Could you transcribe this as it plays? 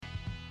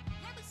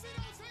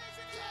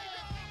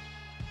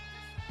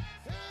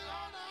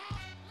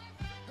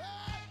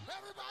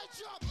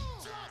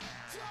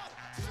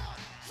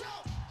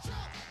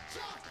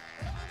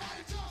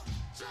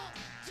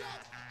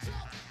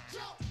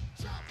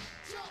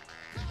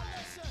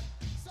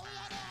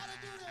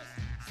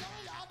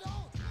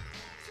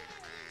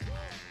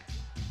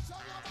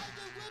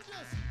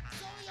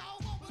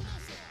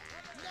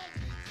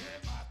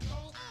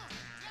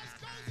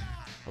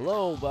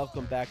Hello,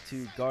 welcome back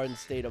to Garden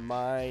State of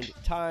Mind.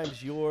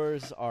 Time's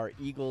yours, our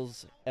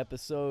Eagles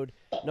episode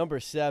number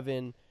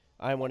 7.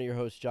 I'm one of your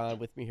hosts, John.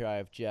 With me here I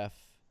have Jeff.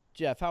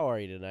 Jeff, how are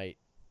you tonight?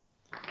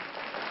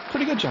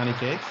 Pretty good, Johnny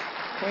Cakes.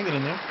 Hanging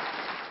in there.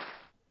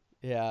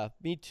 Yeah,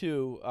 me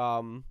too.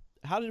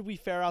 How did we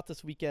fare out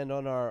this weekend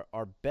on our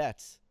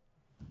bets?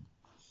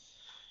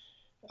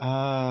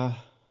 Uh,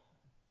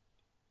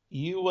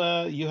 you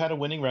had a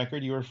winning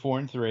record. You were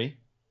 4-3.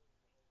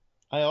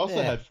 I also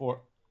Eh. had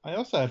four. I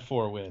also had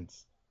 4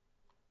 wins.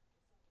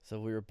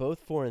 So we were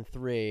both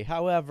 4-3.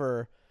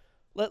 However,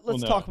 Well,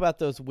 let's talk no, about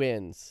those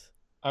wins.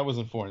 I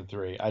wasn't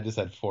 4-3. I just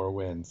had 4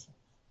 wins.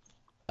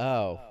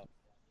 Oh,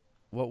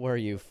 what were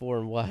you? 4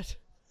 and what?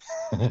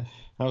 I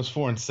was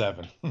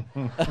 4-7.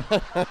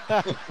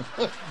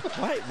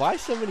 Why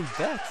so many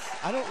bets?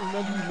 I don't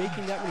remember you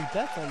making that many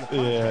bets on the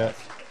Yeah,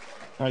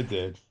 podcast. I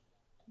did.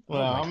 Oh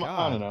Well, my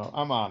I don't god. know.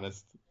 I'm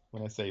honest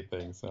when I say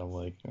things. So I'm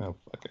like, oh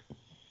fuck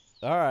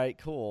All right,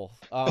 cool.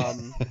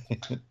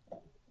 it.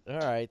 All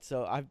right,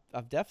 so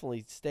I'm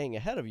definitely staying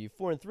ahead of you.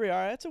 4-3. All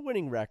right, that's a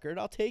winning record.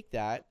 I'll take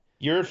that.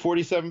 You're at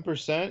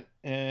 47%,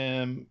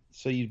 and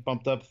so you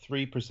bumped up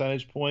 3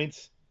 percentage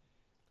points.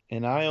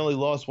 And I only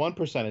lost 1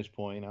 percentage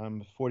point.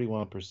 I'm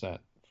 41%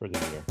 for the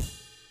year.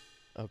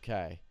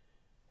 Okay.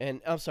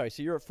 And I'm sorry,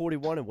 so you're at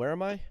 41 and where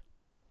am I?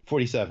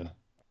 47.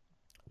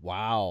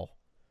 Wow.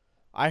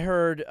 I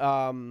heard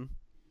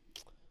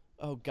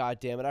oh god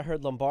damn it. I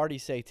heard Lombardi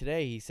say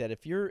today, he said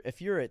if you're at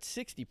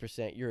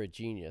 60%, you're a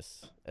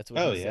genius. That's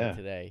what Oh he said yeah.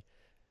 today.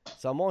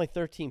 So I'm only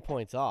 13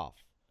 points off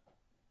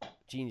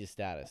genius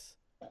status.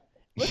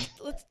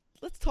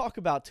 Let's talk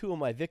about two of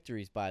my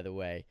victories by the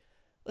way.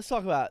 Let's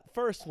talk about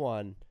first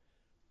one.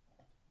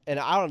 And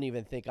I don't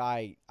even think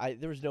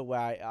there was no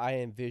way I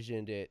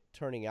envisioned it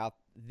turning out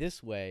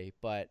this way,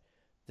 but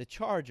the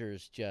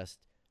Chargers just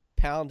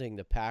pounding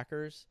the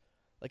Packers.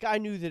 Like I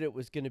knew that it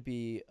was going to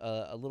be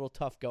a little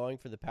tough going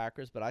for the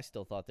Packers, but I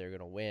still thought they were going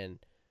to win.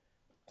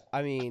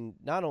 I mean,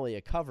 not only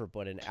a cover,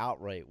 but an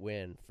outright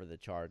win for the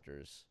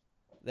Chargers.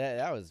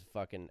 That was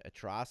fucking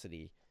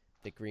atrocity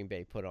that Green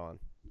Bay put on.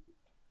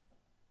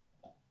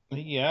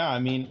 Yeah, I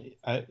mean,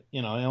 I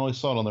only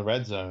saw it on the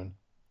red zone,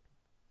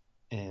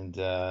 and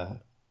I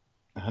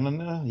don't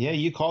know. Yeah,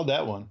 you called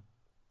that one.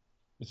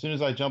 As soon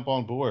as I jump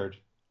on board,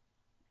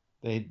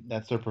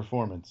 that's their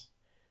performance.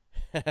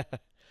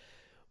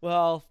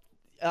 Well,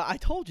 I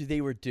told you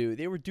they were due.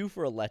 They were due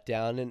for a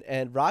letdown,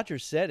 and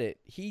Rodgers said it.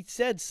 He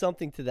said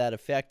something to that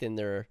effect in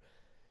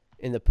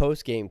the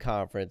post game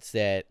conference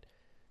that,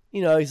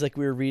 he's like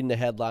we were reading the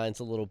headlines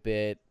a little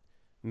bit,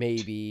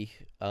 maybe.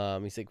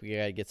 He's like we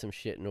gotta get some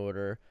shit in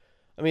order.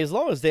 I mean, as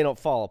long as they don't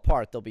fall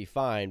apart, they'll be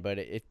fine. But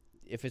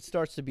if it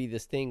starts to be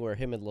this thing where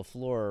him and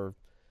LaFleur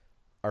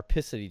are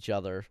pissed at each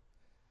other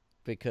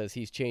because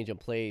he's changing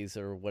plays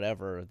or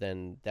whatever,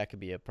 then that could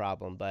be a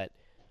problem. But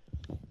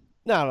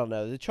no, I don't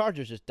know. The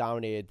Chargers just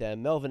dominated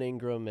them. Melvin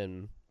Ingram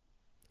and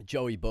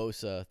Joey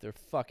Bosa, they're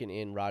fucking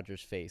in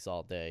Rodgers' face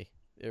all day.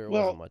 There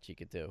wasn't Well, much he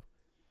could do.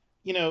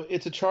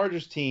 it's a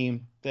Chargers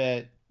team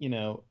that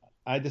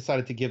I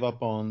decided to give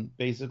up on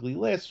basically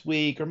last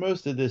week or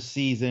most of this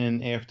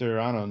season after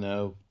I don't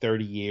know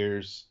 30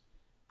 years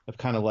of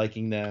kind of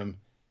liking them,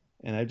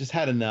 and I've just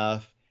had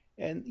enough.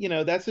 And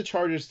that's a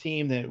Chargers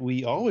team that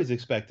we always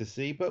expect to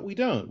see, but we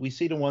don't. We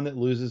see the one that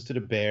loses to the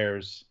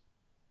Bears.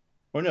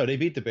 Or no, they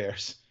beat the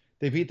Bears.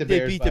 They beat the They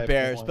Bears beat the by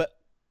Bears, one. but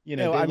They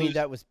I mean lose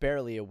that was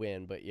barely a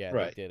win, but yeah, they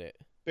right, did it.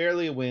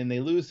 barely a win.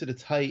 They lose to the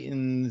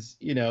Titans.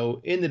 In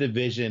the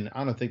division.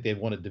 I don't think they've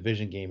won a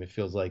division game. It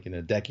feels like in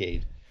a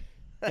decade.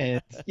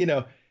 And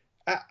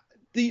I,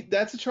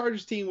 that's a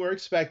Chargers team we're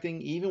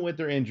expecting, even with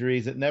their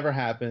injuries. It never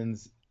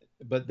happens,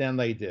 but then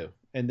they do.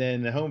 And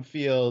then the home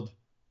field.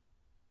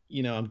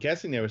 I'm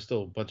guessing there was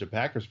still a bunch of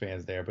Packers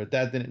fans there, but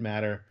that didn't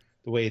matter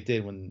the way it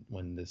did when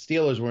the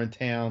Steelers were in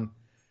town.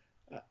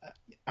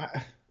 Uh,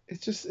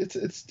 it's just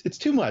it's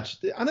too much.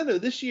 I don't know.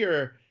 This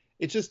year,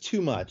 it's just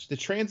too much. The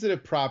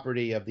transitive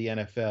property of the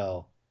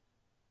NFL,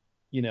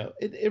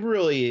 it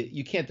really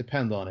you can't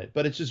depend on it.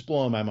 But it's just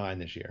blowing my mind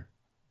this year.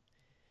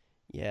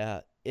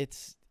 Yeah,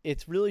 it's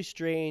really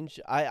strange.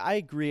 I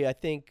agree. I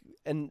think,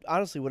 and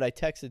honestly, what I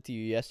texted to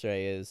you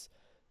yesterday is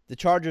the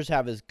Chargers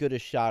have as good a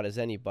shot as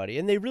anybody,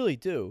 and they really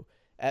do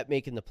at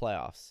making the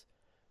playoffs.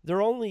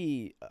 They're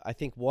only, I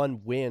think,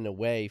 one win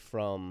away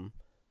from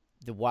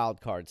the wild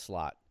card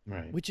slot,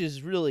 Right. which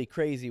is really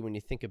crazy when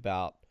you think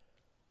about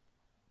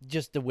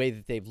just the way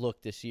that they've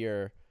looked this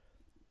year.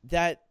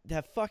 That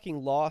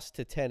fucking loss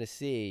to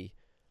Tennessee,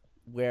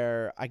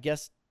 where I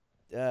guess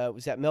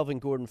was that Melvin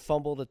Gordon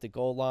fumbled at the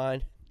goal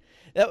line.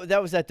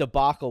 That was that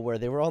debacle where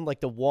they were on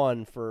like the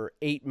one for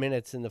 8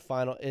 minutes in the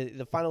final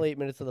 8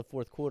 minutes of the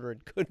fourth quarter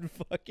and couldn't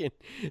fucking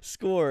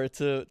score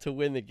to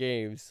win the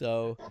game.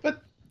 So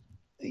But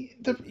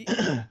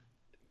the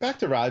back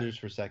to Rogers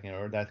for a second,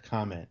 or that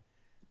comment.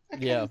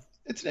 yeah,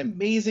 It's an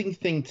amazing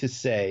thing to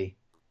say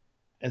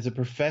as a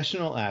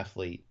professional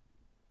athlete.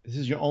 This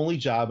is your only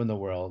job in the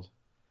world.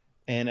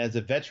 And as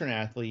a veteran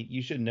athlete,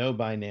 you should know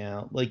by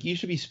now, like you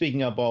should be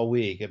speaking up all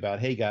week about,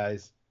 hey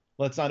guys,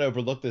 let's not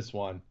overlook this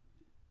one.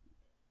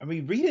 I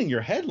mean, reading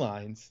your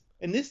headlines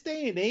in this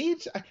day and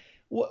age,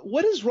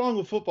 what is wrong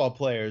with football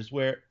players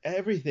where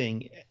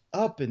everything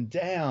up and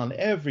down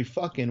every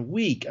fucking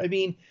week? I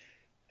mean,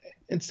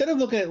 instead of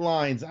looking at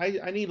lines,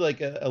 I need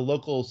like a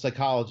local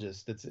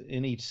psychologist that's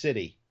in each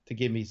city to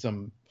give me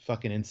some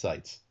fucking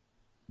insights.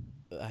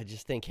 I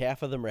just think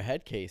half of them are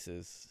head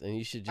cases, and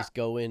you should just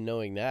go in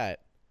knowing that.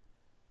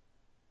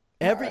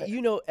 I,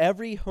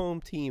 Every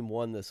home team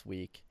won this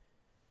week,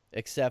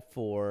 except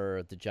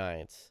for the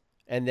Giants,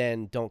 and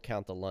then don't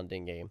count the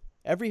London game.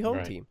 Every home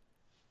right. team.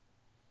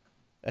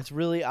 That's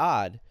really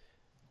odd.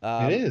 It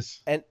Um,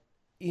 is. and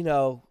you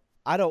know,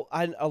 I don't.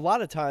 I a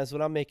lot of times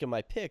when I'm making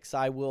my picks,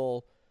 I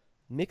will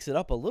mix it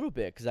up a little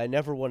bit because I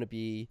never want to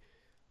be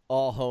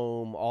all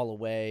home, all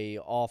away,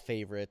 all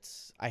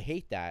favorites. I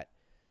hate that.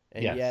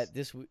 And Yes.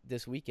 yet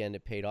this weekend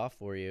it paid off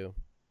for you.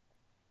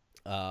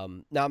 Now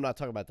I'm not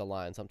talking about the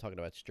lines. I'm talking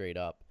about straight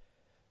up.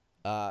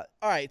 All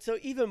right. So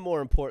even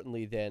more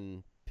importantly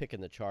than picking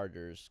the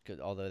Chargers,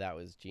 although that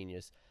was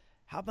genius,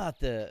 how about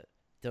the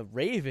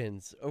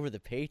Ravens over the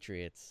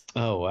Patriots?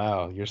 Oh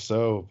wow, you're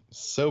so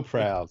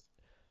proud.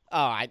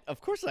 Oh, of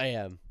course I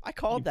am. I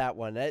called You, that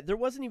one. There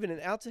wasn't even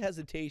an ounce of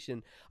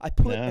hesitation. I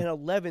put nah, an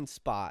 11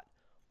 spot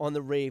on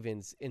the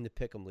Ravens in the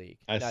Pick'em League.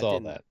 I Now saw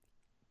that.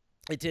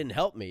 it didn't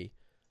help me,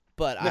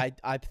 but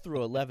I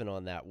threw 11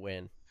 on that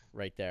win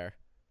right there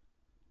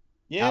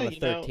Yeah, out of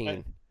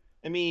 13.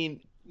 I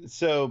mean,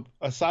 so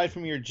aside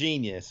from your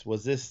genius,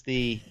 is this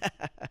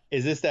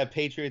that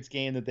Patriots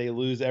game that they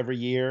lose every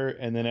year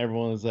and then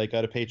everyone is like,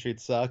 "Oh, the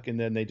Patriots suck," and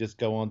then they just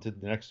go on to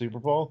the next Super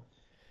Bowl?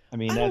 I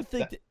mean, I don't that's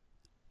think that. that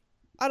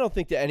I don't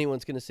think that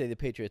anyone's going to say the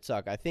Patriots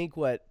suck. I think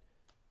what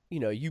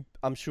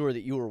I'm sure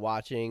that you were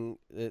watching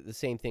the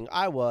same thing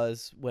I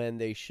was when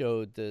they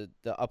showed the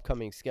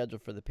upcoming schedule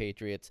for the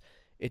Patriots.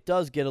 It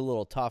does get a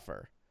little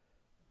tougher.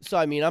 So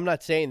I mean, I'm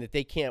not saying that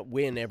they can't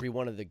win every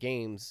one of the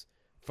games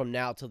from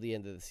now till the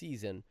end of the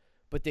season,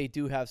 but they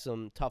do have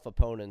some tough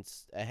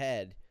opponents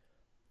ahead.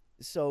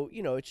 So,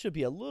 it should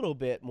be a little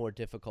bit more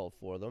difficult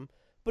for them.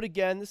 But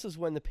again, this is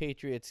when the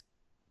Patriots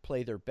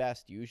play their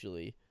best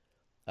usually,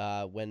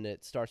 when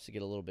it starts to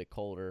get a little bit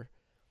colder.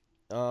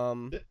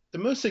 Um, The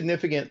most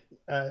significant,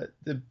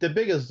 the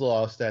biggest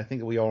loss that I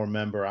think we all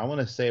remember, I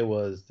want to say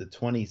was the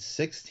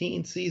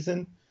 2016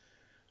 season,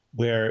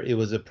 where it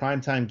was a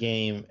primetime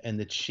game and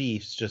the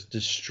Chiefs just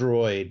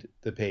destroyed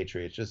the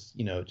Patriots,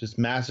 just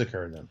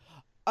massacred them.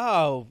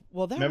 oh,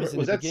 well, that Remember, was in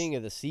the beginning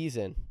of the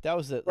season. That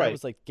right?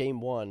 was like game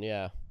 1,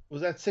 yeah.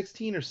 Was that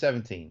 16 or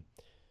 17?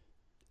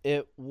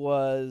 It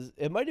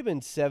might have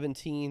been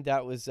 17.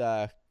 That was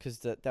cuz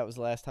that was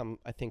the last time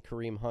I think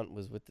Kareem Hunt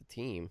was with the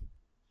team,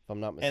 if I'm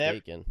not And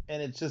mistaken.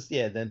 and it's just,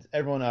 yeah. Then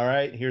everyone, all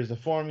right. Here's the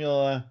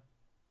formula.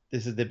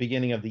 This is the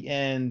beginning of the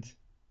end.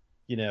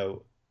 You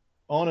know,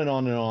 on and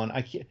on and on.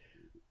 I can't.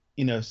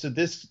 So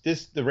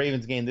this the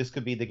Ravens game. This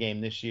could be the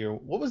game this year.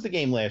 What was the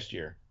game last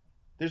year?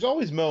 There's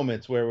always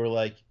moments where we're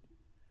like,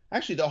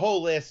 actually, the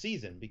whole last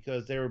season,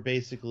 because they were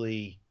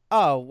basically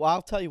Oh, well,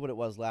 I'll tell you what it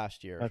was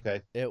last year.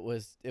 okay. It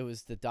was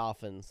the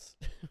Dolphins.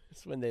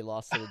 It's when they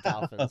lost to the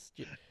Dolphins.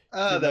 Do you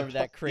The remember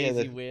that yeah,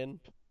 crazy the win?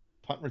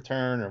 punt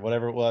return or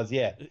whatever it was.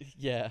 Yeah,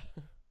 Yeah.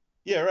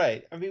 yeah,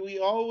 right. I mean,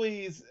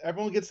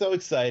 everyone gets so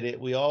excited.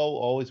 We all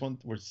always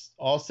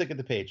all sick of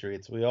the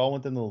Patriots. We all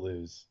want them to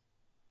lose.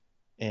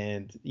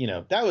 And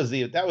that was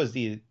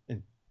the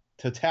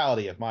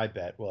totality of my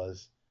bet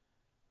was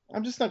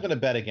I'm just not going to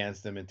bet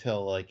against them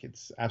until like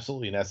it's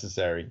absolutely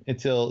necessary.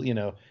 Until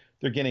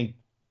they're getting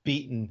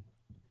beaten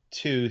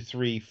 2,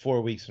 3,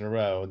 4 weeks in a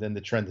row, and then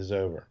the trend is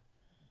over.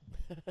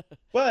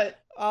 But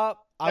I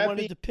that wanted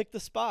being to pick the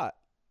spot.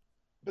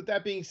 but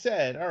that being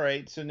said, all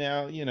right. So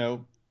now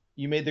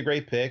you made the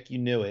great pick. You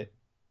knew it.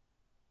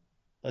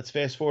 Let's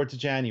fast forward to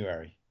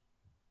January.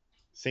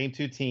 Same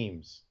two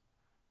teams.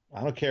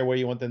 I don't care where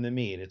you want them to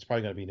meet. It's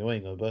probably going to be New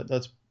England, but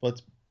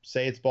let's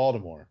say it's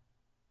Baltimore.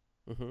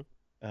 Hmm.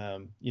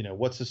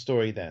 What's the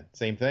story then?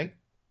 Same thing?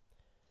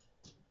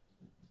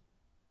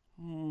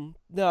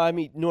 No, I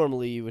mean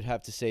normally you would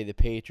have to say the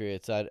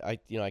Patriots. I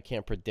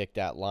can't predict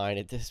that line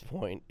at this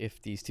point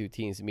if these two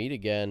teams meet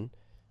again.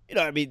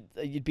 I mean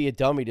you'd be a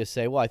dummy to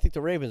say, well, I think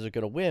the Ravens are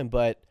going to win,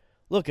 but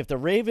look, if the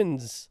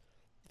Ravens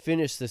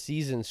finish the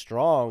season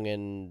strong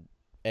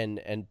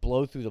and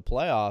blow through the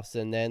playoffs,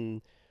 and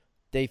then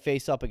they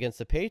face up against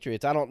the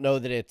Patriots, I don't know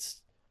that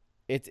it's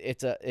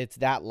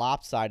that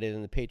lopsided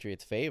in the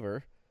Patriots'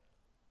 favor.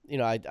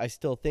 I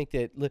still think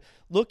that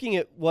looking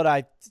at what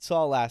I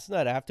saw last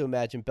night, I have to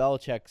imagine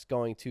Belichick's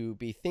going to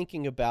be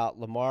thinking about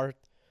Lamar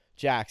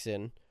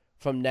Jackson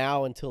from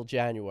now until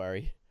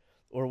January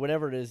or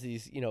whenever it is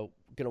he's, going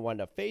to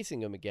wind up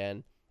facing him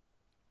again.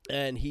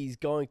 And he's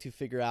going to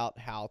figure out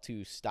how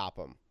to stop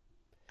him,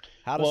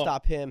 Well,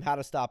 how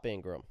to stop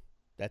Ingram.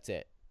 That's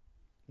it.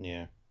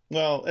 yeah.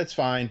 Well, it's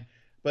fine,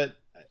 but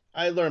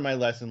I learned my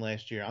lesson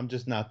last year. I'm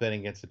just not betting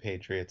against the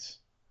Patriots,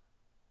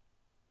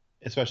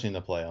 especially in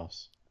the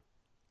playoffs.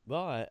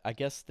 Well, I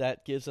guess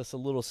that gives us a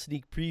little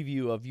sneak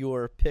preview of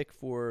your pick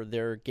for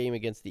their game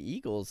against the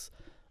Eagles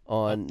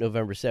on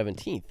November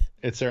 17th.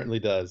 It certainly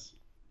does.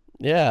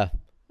 Yeah.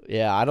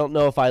 Yeah, I don't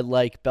know if I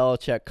like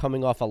Belichick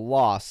coming off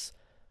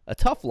a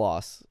tough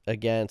loss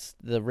against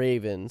the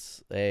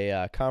Ravens,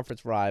 a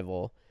conference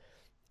rival,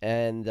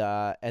 and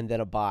then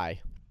a bye.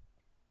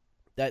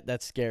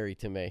 That's scary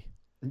to me.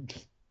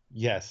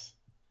 Yes.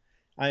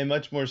 I am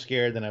much more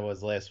scared than I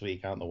was last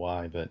week. I don't know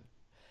why, but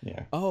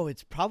yeah. Oh,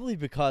 it's probably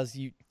because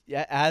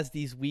as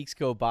these weeks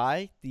go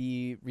by,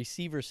 the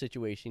receiver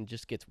situation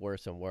just gets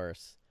worse and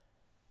worse.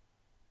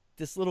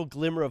 This little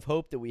glimmer of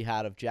hope that we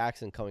had of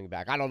Jackson coming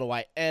back. I don't know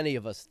why any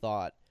of us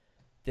thought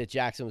that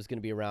Jackson was going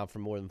to be around for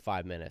more than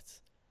 5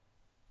 minutes,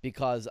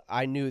 because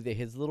I knew that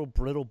his little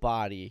brittle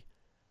body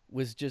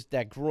was just,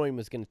 that groin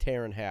was going to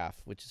tear in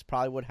half, which is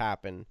probably what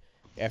happened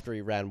after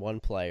he ran one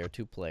play or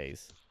two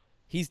plays.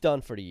 He's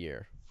done for the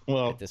year.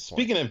 Well, at this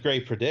speaking point. of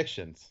great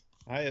predictions,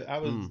 I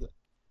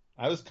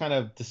was kind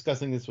of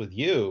discussing this with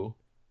you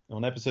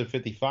on episode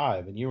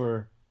 55, and you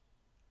were,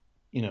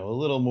 a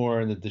little more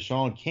in the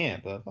Deshaun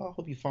camp. Oh,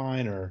 he'll be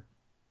fine, or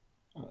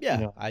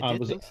Yeah, I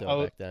did think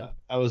so back then.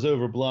 I was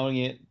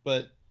overblowing it,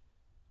 but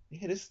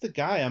yeah, this is the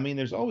guy. I mean,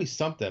 there's always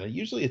something.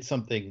 Usually, it's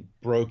something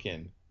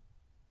broken.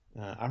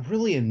 I'm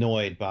really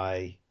annoyed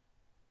by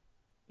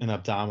an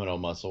abdominal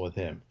muscle with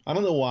him. I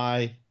don't know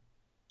why.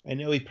 I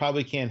know he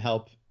probably can't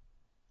help.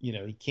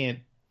 He can't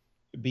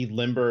be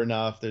limber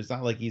enough. There's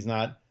not like he's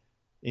not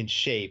in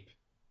shape,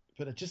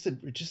 but it just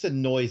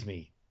annoys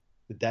me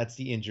that that's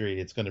the injury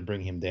that's going to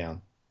bring him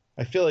down.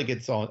 I feel like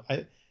it's on.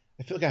 I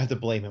feel like I have to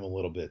blame him a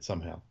little bit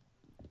somehow.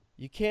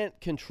 You can't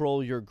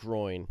control your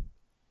groin.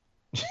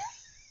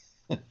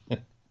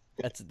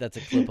 That's a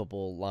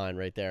clippable line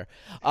right there.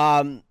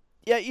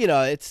 Yeah,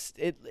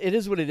 it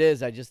is what it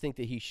is. I just think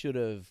that he should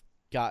have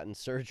gotten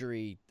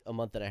surgery a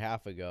month and a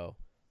half ago,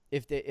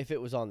 if it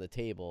was on the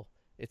table.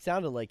 It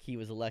sounded like he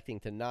was electing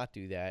to not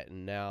do that,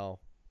 and now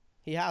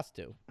he has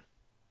to.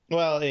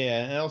 Well,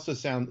 yeah,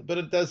 but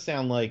it does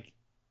sound like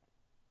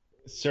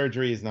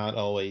surgery is not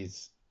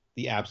always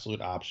the absolute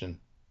option.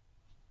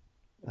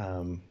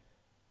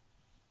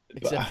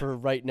 Except for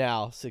right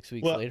now, 6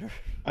 weeks later.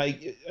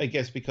 I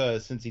guess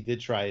because since he did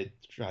try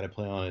to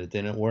play on it, it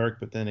didn't work.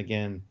 But then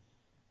again,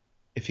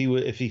 if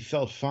he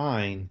felt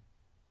fine,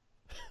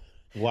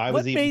 why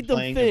was he even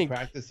playing and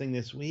practicing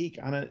this week?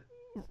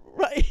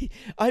 Right.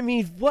 I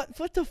mean,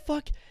 what the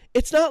fuck?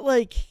 It's not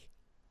like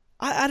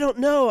I don't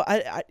know.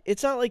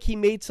 It's not like he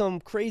made some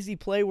crazy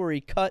play where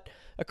he cut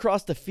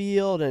across the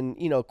field and,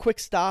 quick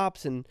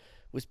stops and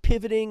was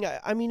pivoting.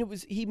 I mean,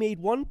 he had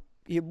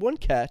one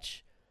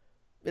catch.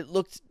 It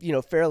looked,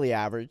 fairly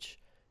average.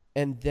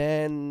 And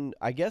then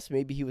I guess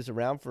maybe he was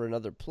around for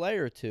another play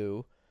or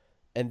two.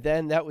 And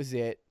then that was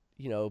it.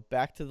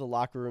 Back to the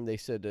locker room. They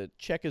said to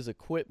check his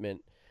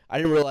equipment. I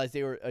didn't realize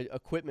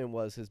equipment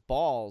was his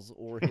balls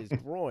or his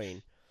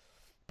groin.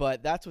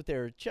 But that's what they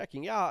were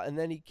checking out. And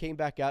then he came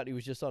back out. And he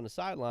was just on the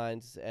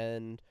sidelines.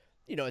 And,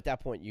 at that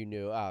point you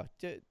knew,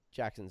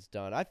 Jackson's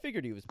done. I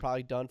figured he was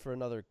probably done for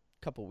another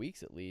couple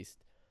weeks at least.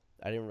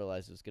 I didn't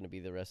realize it was going to be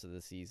the rest of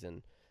the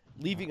season,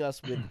 leaving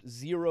us with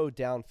zero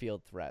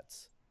downfield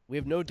threats. We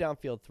have no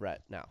downfield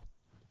threat now.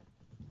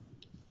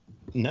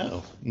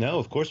 No,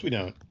 of course we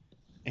don't.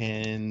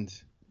 And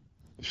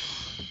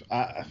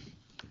this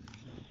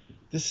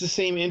is the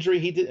same injury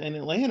he did in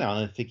Atlanta.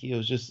 I think he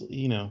was just,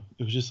 it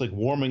was just like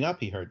warming up.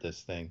 He hurt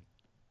this thing.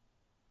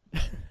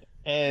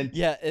 And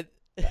yeah,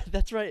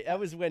 that's right. That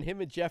was when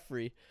him and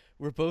Jeffrey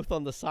were both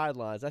on the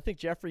sidelines. I think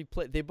Jeffrey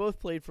they both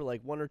played for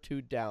like 1 or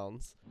 2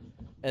 downs,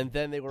 and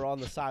then they were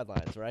on the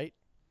sidelines, right?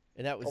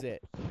 And that was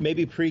it.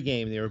 Maybe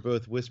pregame they were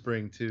both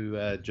whispering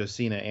to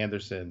Josina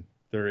Anderson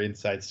their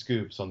inside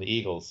scoops on the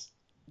Eagles.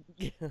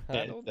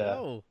 I don't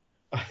know.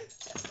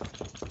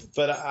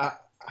 But I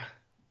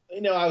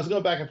was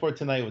going back and forth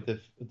tonight with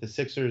the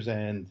Sixers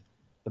and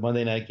the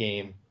Monday night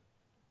game.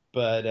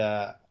 But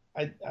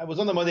I was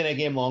on the Monday night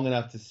game long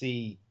enough to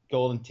see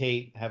Golden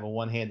Tate have a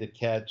one-handed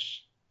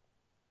catch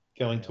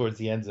going towards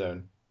the end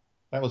zone.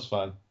 That was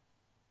fun.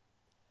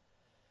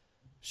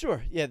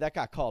 Sure. Yeah, that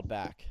got called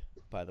back,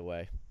 by the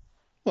way.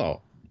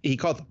 Well, he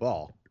caught the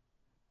ball.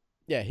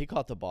 Yeah, he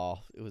caught the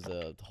ball. It was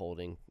a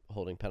holding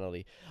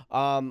penalty,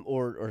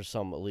 or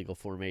some illegal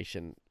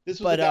formation.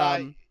 This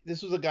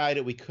was a guy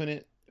that we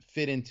couldn't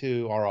fit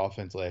into our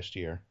offense last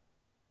year.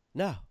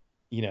 No.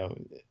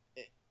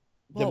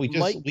 That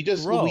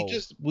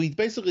we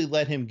basically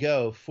let him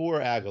go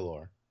for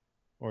Aguilar,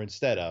 or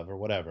instead of, or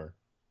whatever.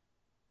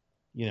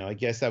 I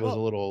guess that was a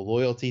little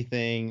loyalty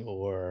thing,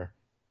 or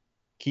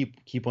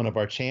keep one of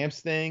our champs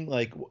thing.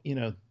 Like,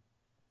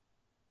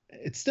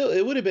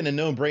 it would have been a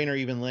no-brainer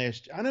even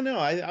last. I don't know.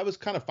 I was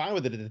kind of fine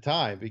with it at the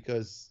time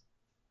because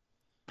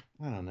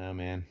I don't know,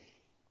 man.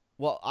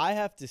 Well, I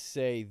have to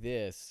say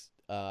this.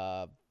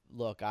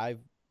 Look, I've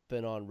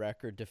been on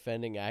record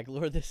defending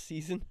Aguilar this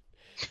season,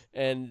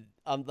 and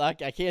I'm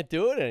like, I can't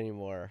do it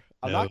anymore.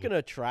 I'm not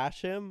gonna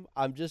trash him.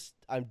 I'm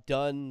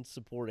done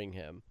supporting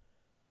him.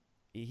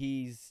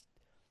 He's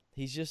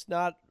just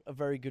not a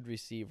very good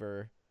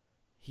receiver.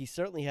 he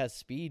certainly has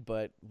speed,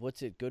 but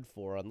what's it good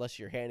for unless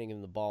you're handing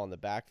him the ball in the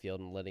backfield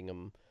and letting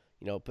him,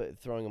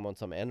 throwing him on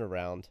some end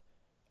around?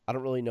 I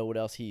don't really know what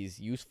else he's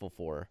useful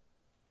for.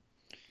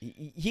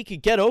 He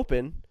could get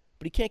open,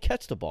 but he can't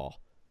catch the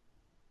ball.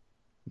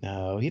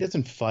 No, he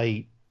doesn't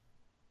fight.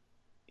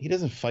 He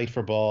doesn't fight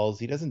for balls.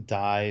 He doesn't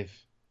dive.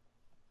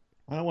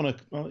 I don't want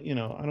to,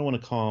 I don't want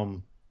to call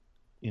him,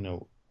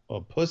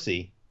 a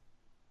pussy,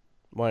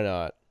 Why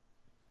not?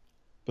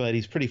 but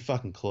he's pretty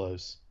fucking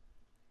close.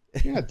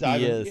 You're not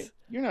diving. He is.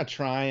 You're not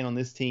trying on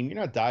this team. You're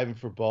not diving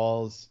for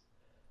balls.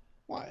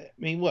 Why? I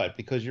mean, what?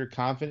 Because you're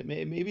confident?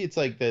 Maybe it's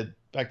like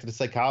back to the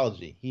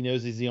psychology. He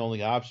knows he's the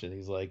only option.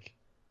 He's like,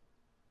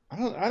 I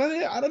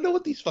don't know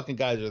what these fucking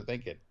guys are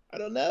thinking. I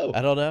don't know.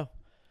 I don't know.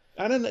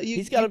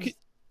 He's got to.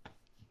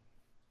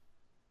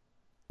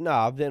 No,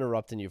 I'm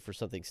interrupting you for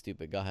something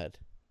stupid. Go ahead.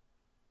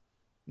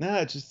 No,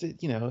 it's just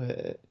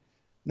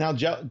now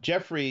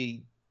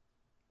Jeffrey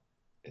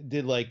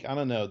did I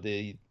don't know,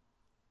 the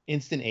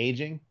instant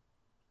aging.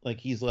 Like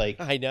he's like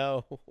I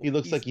know. He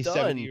looks like he's done.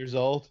 70 years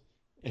old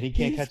and he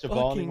can't catch a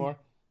ball anymore.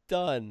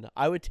 Done.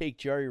 I would take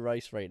Jerry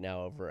Rice right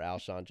now over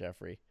Alshon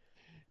Jeffrey.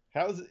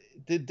 How's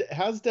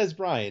Des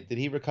Bryant? Did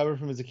he recover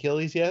from his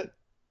Achilles yet?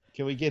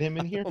 Can we get him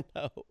in here?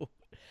 I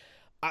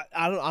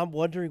don't know. I'm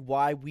wondering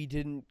why we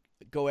didn't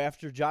go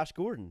after Josh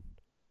Gordon.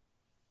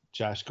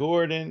 Josh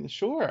Gordon,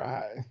 sure.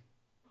 I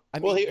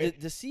mean,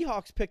 the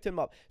Seahawks picked him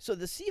up. So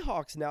the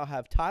Seahawks now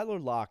have Tyler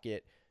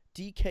Lockett,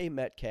 DK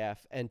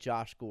Metcalf, and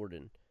Josh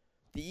Gordon.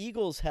 The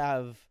Eagles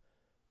have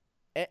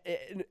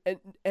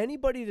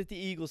anybody that the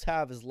Eagles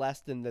have is less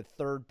than the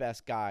third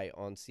best guy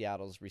on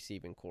Seattle's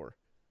receiving core.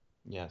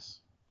 Yes.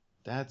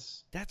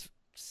 That's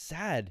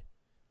sad.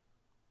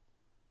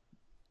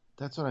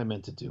 That's what I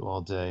meant to do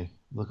all day.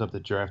 Look up the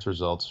draft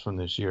results from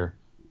this year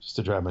just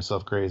to drive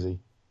myself crazy.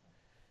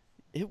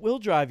 It will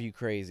drive you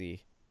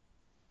crazy.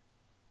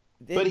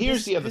 But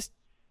here's the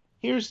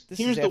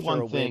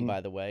one thing. Win,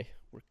 by the way,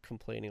 we're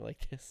complaining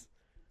like this.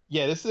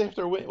 Yeah, this is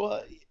after a win.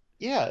 Well,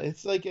 yeah,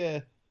 it's like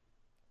the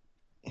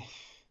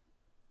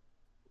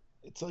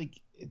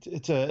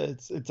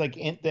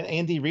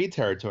Andy Reid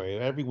territory.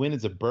 Every win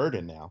is a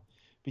burden now,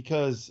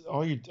 because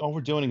all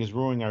we're doing is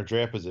ruining our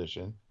draft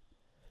position.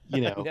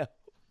 We win.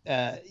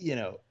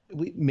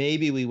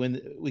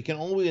 We can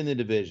only win the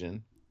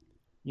division.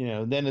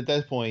 Then at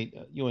that point,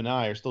 you and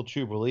I are still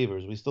true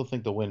believers. We still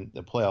think they'll win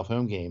the playoff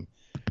home game.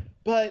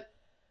 But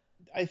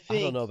I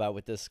don't know about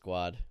with this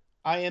squad.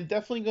 I am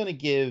definitely going to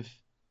give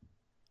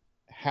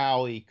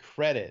Howie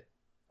credit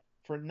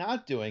for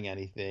not doing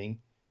anything,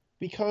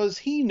 because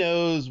he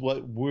knows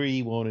what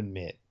we won't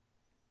admit,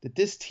 that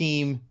this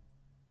team,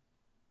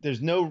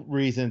 there's no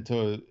reason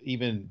to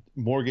even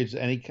mortgage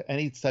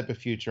any type of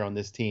future on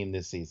this team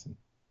this season.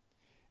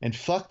 And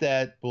fuck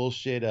that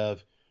bullshit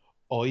of,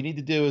 all you need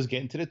to do is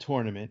get into the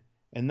tournament.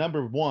 And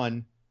number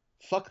one,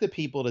 fuck the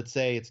people that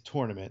say it's a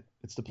tournament.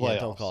 It's the playoffs. Yeah,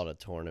 don't call it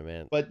a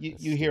tournament. But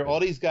you hear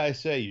all these guys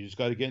say, you just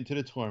got to get into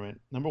the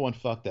tournament. Number one,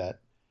 fuck that.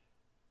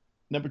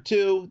 Number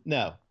two,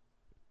 no.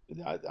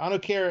 I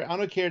don't care. I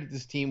don't care that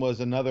this team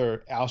was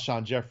another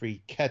Alshon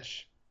Jeffrey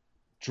catch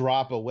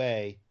drop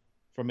away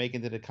from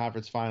making to the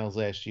conference finals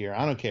last year.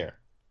 I don't care.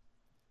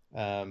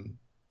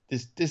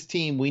 This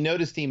team, we know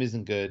this team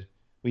isn't good.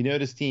 We know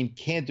this team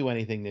can't do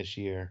anything this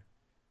year.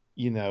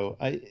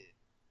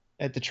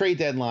 At the trade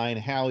deadline,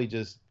 Howie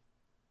just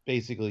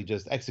basically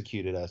just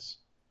executed us,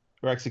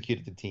 or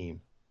executed the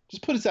team.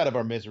 Just put us out of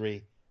our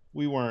misery.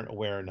 We weren't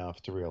aware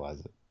enough to realize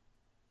it.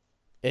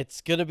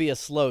 It's going to be a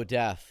slow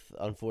death,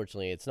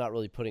 unfortunately. It's not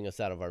really putting us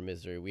out of our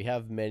misery. We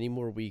have many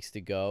more weeks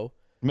to go.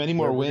 Many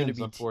more wins,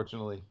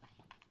 unfortunately.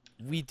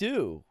 We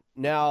do.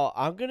 Now,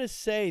 I'm going to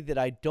say that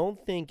I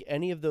don't think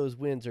any of those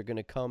wins are going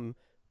to come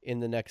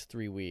in the next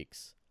 3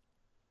 weeks.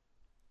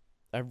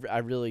 I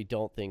really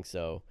don't think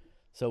so.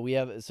 So we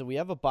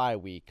have a bye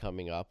week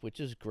coming up, which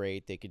is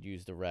great. They could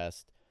use the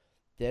rest.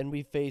 Then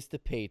we face the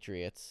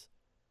Patriots.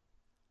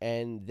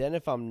 And then,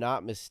 if I'm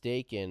not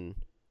mistaken,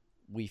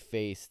 we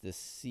face the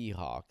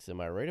Seahawks.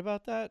 Am I right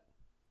about that?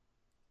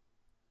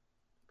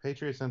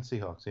 Patriots and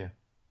Seahawks, yeah.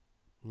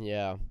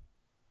 Yeah.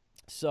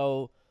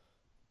 So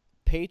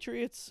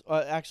Patriots,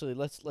 actually,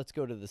 let's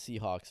go to the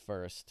Seahawks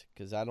first,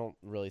 because I don't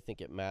really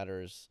think it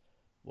matters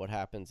what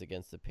happens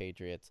against the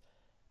Patriots.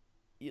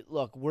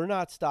 Look, we're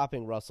not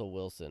stopping Russell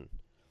Wilson.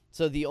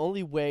 So the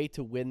only way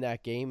to win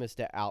that game is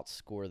to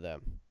outscore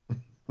them.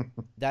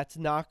 That's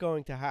not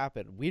going to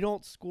happen. We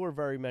don't score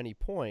very many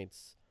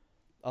points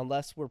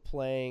unless we're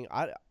playing,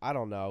 I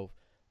don't know.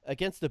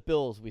 Against the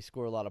Bills, we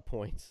score a lot of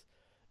points.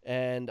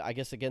 And I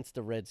guess against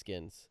the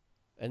Redskins.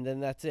 And then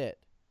that's it.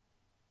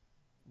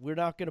 We're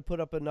not going to put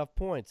up enough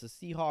points. The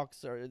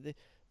Seahawks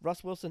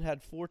Russ Wilson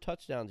had 4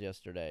 touchdowns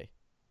yesterday.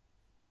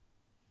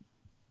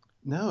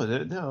 No.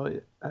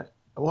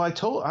 I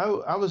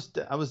was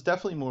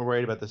definitely more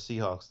worried about the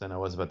Seahawks than I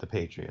was about the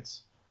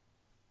Patriots.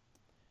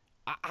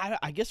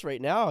 I guess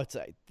right now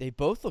they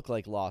both look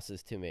like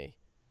losses to me.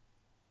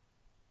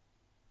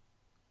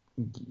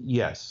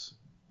 Yes,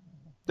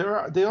 they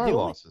are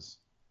losses.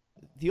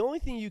 The only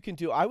thing you can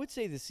do, I would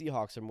say the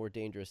Seahawks are more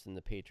dangerous than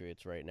the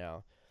Patriots right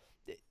now.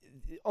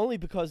 Only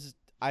because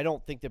I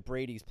don't think that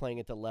Brady's playing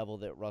at the level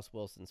that Russ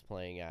Wilson's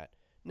playing at.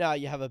 Now,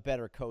 you have a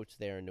better coach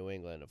there in New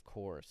England, of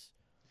course,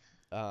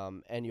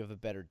 and you have a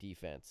better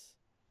defense.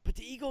 But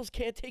the Eagles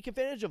can't take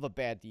advantage of a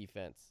bad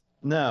defense.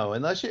 No,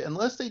 unless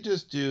they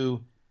just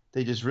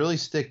really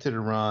stick to the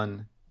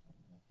run.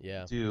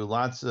 Yeah. Do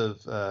lots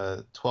of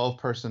 12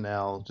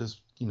 personnel.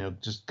 Just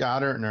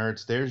Goddard and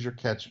Ertz. There's your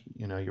catch.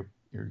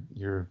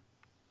 Your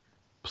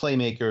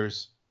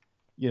playmakers.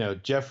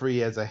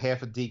 Jeffrey as a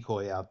half a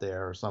decoy out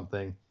there or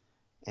something,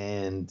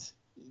 and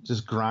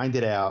just grind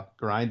it out,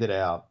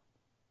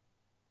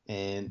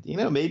 and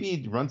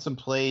maybe run some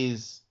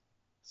plays,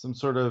 some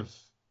sort of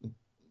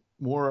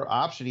more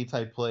optiony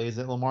type plays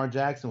that Lamar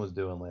Jackson was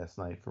doing last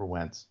night for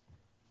Wentz.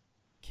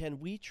 Can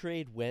we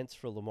trade Wentz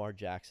for Lamar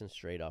Jackson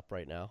straight up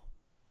right now?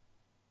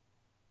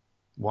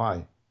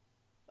 Why?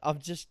 I'm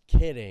just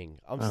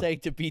kidding. I'm saying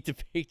to beat the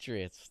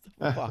Patriots.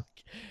 Fuck.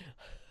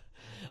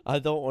 I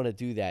don't want to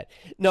do that.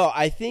 No,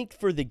 I think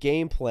for the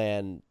game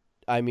plan,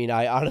 I mean,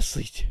 I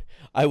honestly,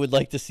 I would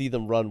like to see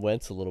them run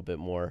Wentz a little bit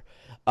more.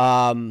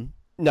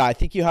 No, I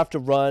think you have to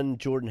run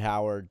Jordan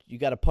Howard. You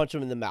got to punch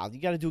him in the mouth. You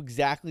got to do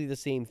exactly the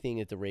same thing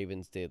that the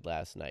Ravens did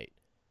last night.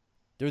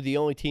 They're the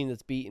only team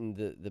that's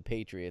beaten the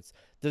Patriots.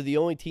 They're the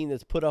only team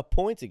that's put up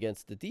points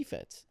against the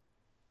defense.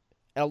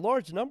 And a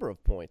large number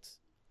of points.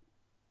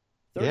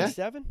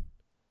 37?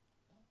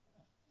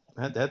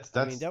 Yeah.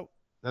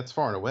 That's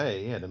far and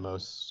away, the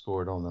most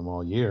scored on them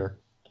all year.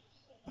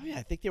 Oh, yeah,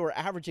 I think they were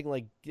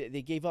averaging,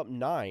 they gave up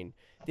 9.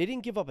 They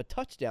didn't give up a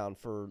touchdown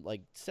for,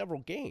 several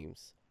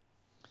games.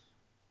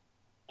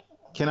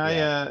 Can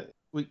I,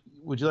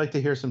 would you like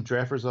to hear some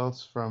draft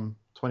results from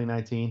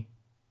 2019?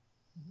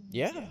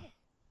 Yeah.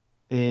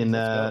 In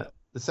the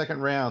second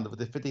round with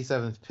the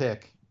 57th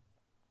pick,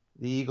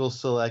 the Eagles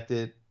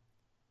selected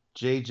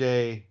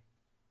J.J.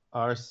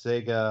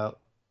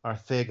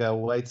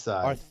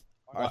 Arcega-Whiteside.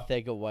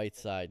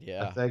 Arcega-Whiteside,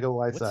 yeah.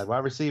 Arcega-Whiteside,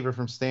 wide receiver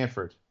from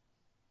Stanford.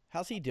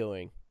 How's he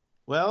doing?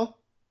 Well,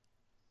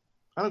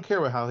 I don't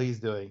care how he's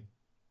doing.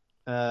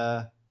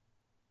 But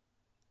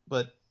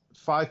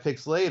 5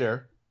 picks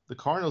later, the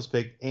Cardinals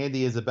picked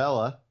Andy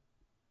Isabella,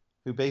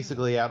 who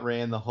basically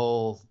outran the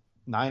whole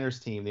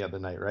Niners team the other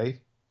night, right?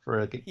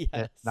 For a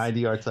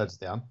 90-yard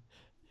touchdown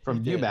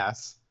from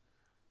UMass.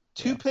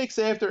 2 picks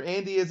after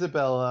Andy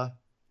Isabella,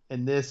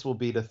 and this will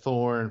be the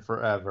thorn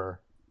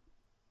forever.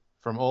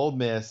 From Ole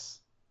Miss,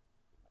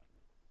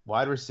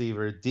 wide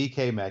receiver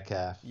DK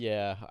Metcalf.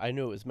 Yeah, I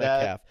knew it was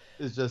Metcalf.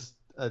 That is just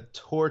a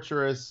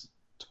torturous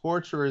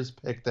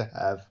pick to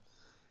have.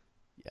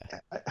 Yeah.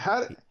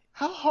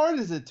 How hard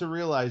is it to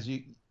realize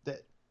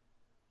that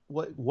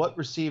what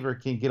receiver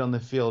can get on the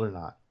field or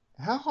not?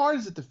 How hard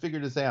is it to figure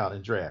this out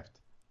in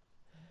draft?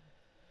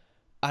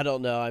 I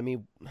don't know. I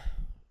mean,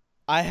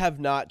 I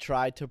have not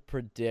tried to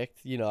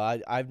predict.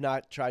 I've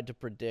not tried to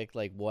predict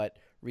what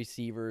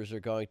receivers are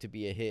going to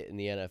be a hit in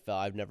the NFL.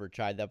 I've never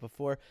tried that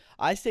before.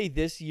 I say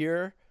this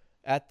year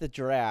at the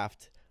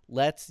draft,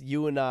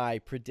 you and I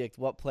predict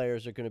what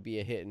players are going to be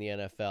a hit in the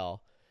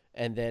NFL,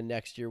 and then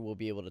next year we'll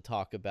be able to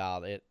talk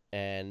about it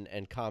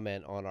and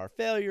comment on our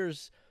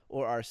failures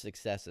or our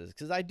successes,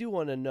 because I do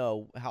want to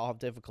know how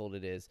difficult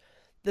it is.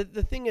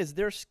 The thing is,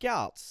 they're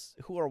scouts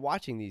who are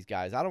watching these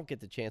guys. I don't get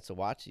the chance to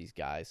watch these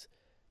guys.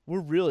 We're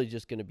really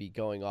just going to be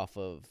going off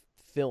of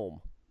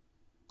film.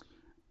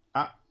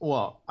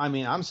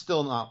 I'm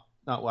still not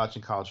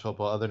watching college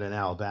football other than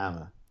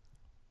Alabama.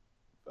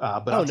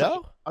 But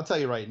I'll tell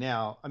you right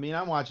now. I mean,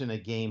 I'm watching a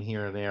game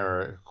here and there,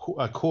 or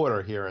a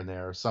quarter here and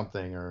there, or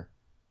something, or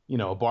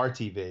a bar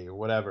TV or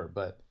whatever.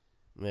 But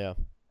yeah,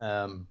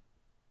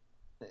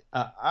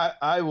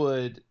 I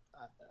would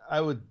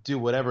do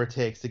whatever it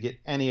takes to get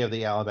any of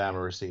the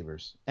Alabama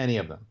receivers, any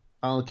of them.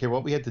 I don't care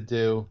what we had to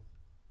do.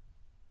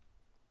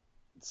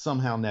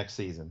 Somehow next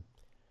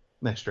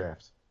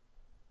draft.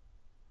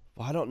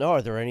 Well, I don't know.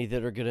 Are there any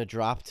that are going to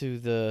drop to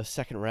the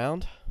second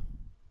round?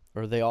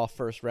 Or are they all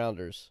first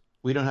rounders?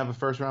 We don't have a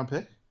first round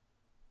pick?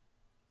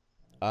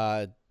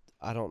 I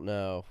don't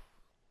know.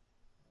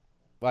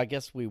 Well, I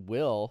guess we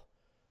will.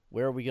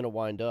 Where are we going to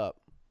wind up?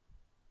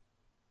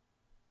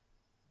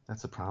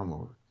 That's a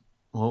problem.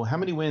 Well, how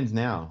many wins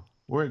now?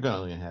 We're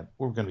going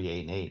to be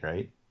 8-8,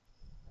 right?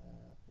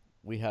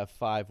 We have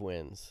 5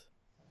 wins.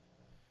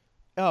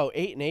 Oh,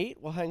 8-8?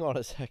 Well, hang on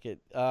a second.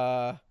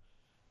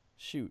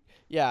 Shoot.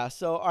 Yeah,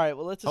 so all right,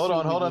 well, let's hold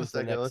on a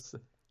second.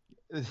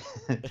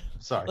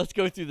 Sorry. Let's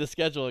go through the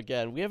schedule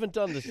again. We haven't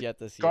done this yet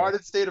this year.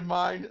 Garden State of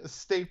Mind, a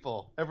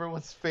staple.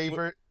 Everyone's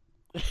favorite.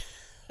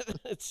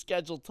 It's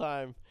scheduled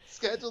time.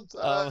 Scheduled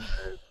time.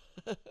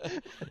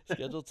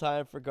 Scheduled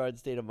time for Garden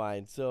State of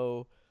Mind.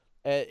 So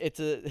it's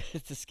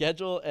a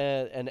schedule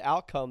and an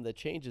outcome that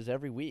changes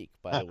every week,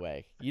 by the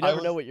way. You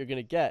never know what you're going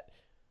to get.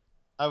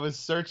 I was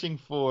searching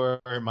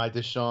for my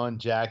Deshaun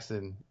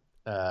Jackson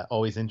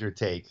always injured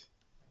take,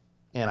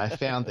 and I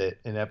found it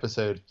in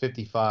episode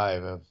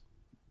 55 of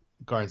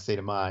Garden State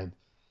of Mind.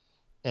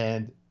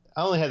 And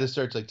I only had to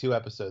search like 2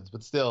 episodes,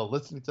 but still,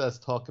 listening to us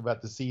talk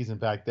about the season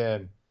back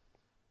then,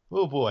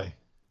 oh boy,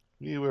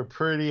 we were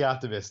pretty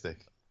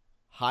optimistic.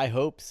 High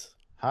hopes.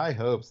 High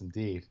hopes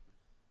indeed.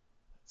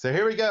 So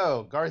here we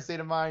go. Garden State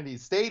of Mind.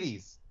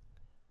 Stadies.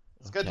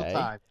 Schedule Okay.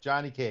 time.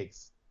 Johnny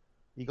Cakes.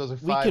 Eagles are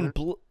We 5. can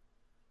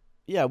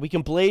we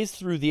can blaze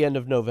through the end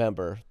of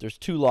November. There's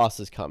 2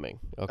 losses coming.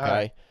 Okay. All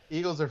right.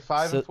 Eagles are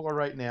 5-4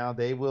 right now.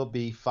 They will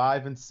be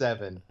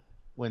 5-7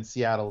 when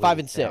Seattle leaves 5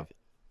 and 6. town.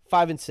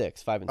 5 and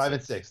 6. 5 and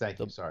 6. 5-6. Thank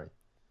you. Sorry.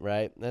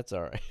 Right? That's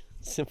all right.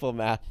 Simple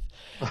math.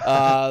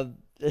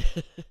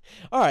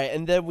 All right,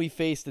 and then we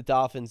face the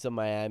Dolphins in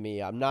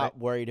Miami. I'm not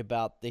worried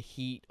about the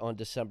Heat on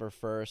December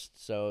 1st,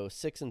 so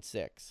 6 and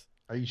 6.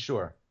 Are you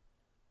sure?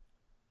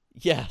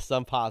 Yes,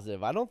 I'm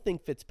positive. I don't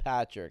think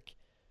Fitzpatrick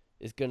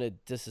is going to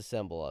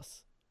disassemble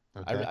us.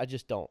 Okay. I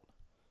just don't.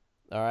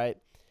 All right.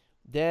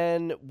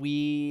 Then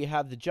we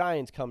have the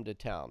Giants come to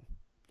town.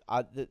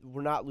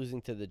 We're not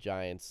losing to the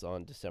Giants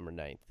on December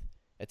 9th.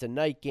 It's a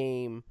night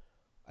game.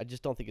 I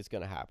just don't think it's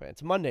going to happen.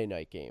 It's a Monday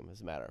night game,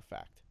 as a matter of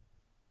fact.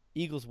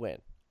 Eagles win.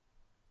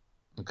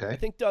 Okay. I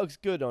think Doug's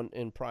good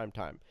in prime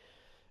time,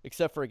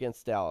 except for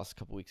against Dallas a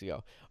couple weeks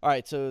ago. All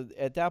right, so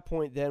at that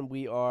point, then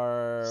we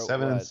are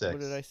 7 and 6.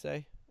 What did I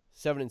say?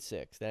 7 and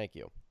 6. Thank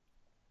you.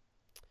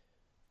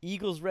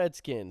 Eagles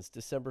Redskins,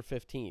 December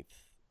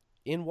 15th,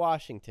 in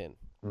Washington.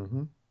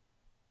 Mm-hmm.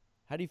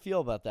 How do you feel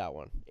about that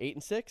one? 8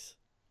 and 6?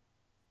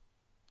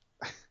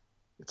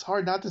 It's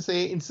hard not to say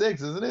 8 and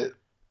 6, isn't it?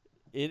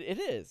 It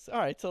is. All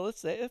right, so let's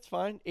say that's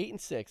fine. 8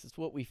 and 6 is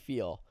what we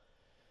feel.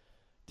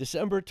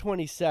 December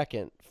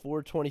 22nd,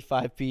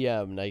 4:25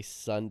 p.m. Nice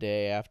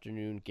Sunday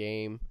afternoon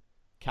game.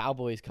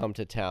 Cowboys come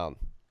to town.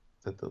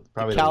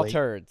 Probably the Cow late,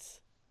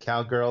 Turds.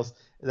 Cowgirls.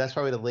 That's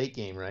probably the late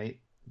game, right?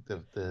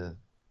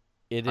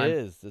 It prime.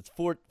 is. It's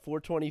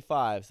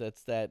 4:25. So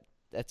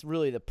that's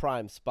really the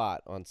prime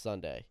spot on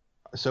Sunday.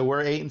 So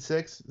we're 8 and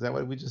 6. Is that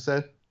what we just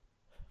said?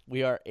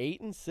 We are 8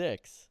 and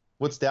 6.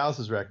 What's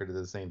Dallas's record at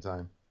the same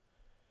time?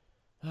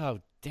 Oh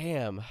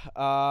damn.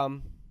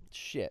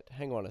 Shit.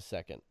 Hang on a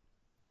second.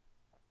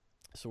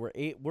 So we're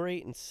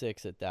 8 and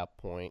 6 at that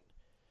point.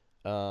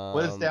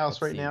 What is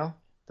Dallas right now?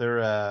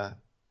 They're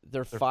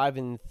 5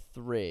 and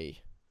 3.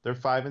 They're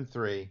 5 and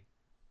 3.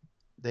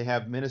 They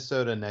have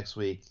Minnesota next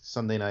week,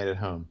 Sunday night at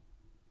home.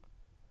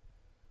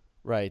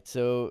 Right.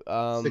 So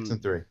 6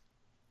 and 3.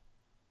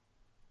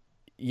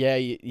 Yeah.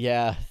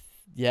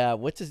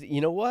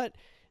 You know what?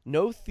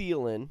 No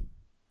Thielen,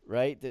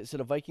 right? So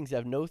the Vikings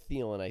have no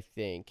Thielen, I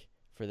think,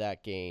 for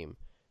that game.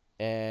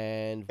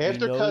 And we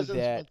After know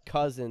that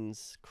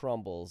Cousins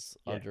crumbles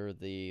under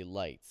the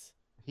lights.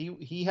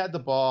 He had the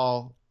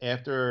ball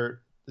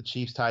after the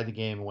Chiefs tied the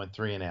game and went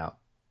 3 and out.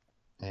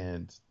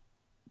 And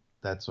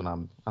that's when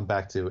I'm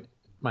back to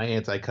my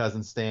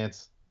anti-Cousins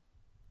stance.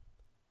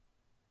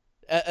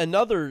 And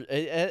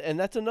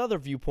that's another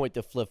viewpoint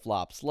that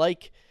flip-flops.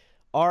 Like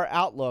our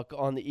outlook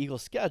on the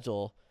Eagles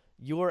schedule,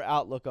 your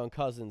outlook on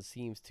Cousins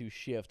seems to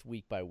shift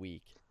week by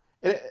week.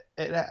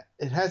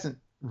 It hasn't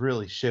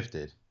really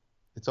shifted.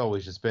 It's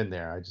always just been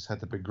there. I just had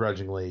to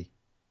begrudgingly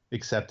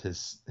accept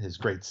his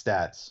great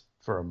stats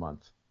for a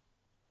month.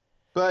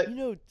 But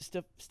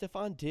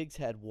Stephon Diggs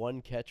had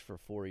 1 catch for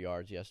 4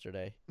 yards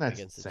yesterday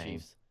against the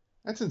Chiefs.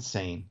 That's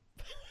insane.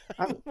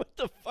 What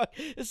the fuck?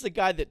 This is a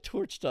guy that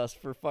torched us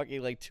for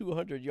fucking like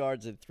 200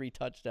 yards and 3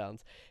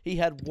 touchdowns. He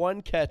had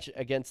 1 catch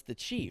against the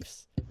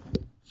Chiefs.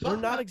 They're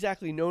not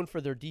exactly known for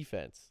their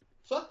defense.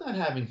 Fuck not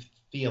having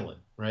Thielen,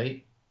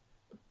 right?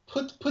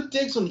 Put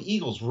Diggs on the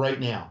Eagles right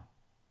now.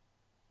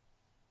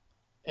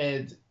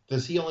 And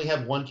does he only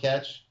have 1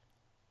 catch?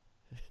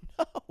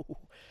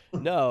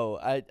 No,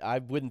 I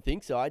wouldn't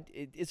think so.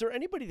 Is there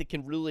anybody that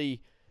can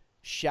really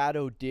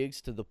shadow Diggs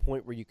to the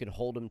point where you can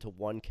hold him to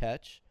 1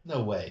 catch?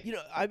 No way.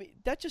 I mean,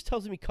 that just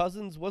tells me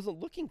Cousins wasn't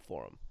looking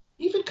for him.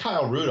 Even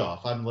Kyle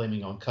Rudolph, I'm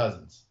blaming on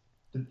Cousins.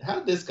 How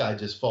did this guy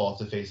just fall off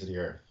the face of the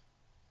earth?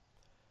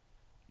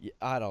 Yeah,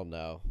 I don't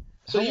know.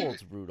 So How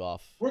old's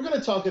Rudolph? We're going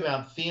to talk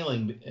about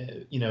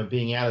Thielen,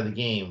 being out of the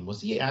game. Was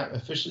he off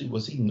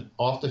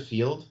the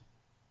field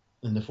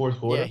in the fourth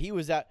quarter? Yeah, he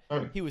was out.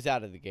 He was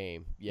out of the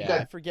game. Yeah,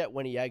 I forget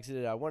when he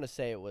exited. I want to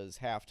say it was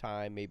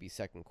halftime, maybe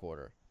second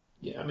quarter.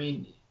 Yeah, I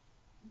mean,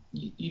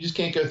 you just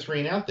can't go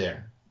 3 and out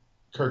there.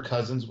 Kirk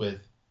Cousins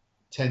with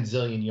 10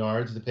 zillion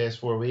yards the past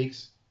 4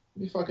 weeks.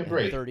 Give me fucking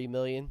break. 30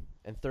 million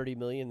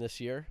this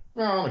year.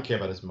 Well, I don't care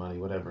about his money.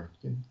 Whatever.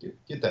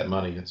 Get that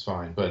money. It's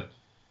fine. But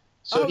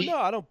no,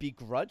 I don't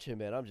begrudge him,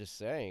 man. I'm just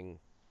saying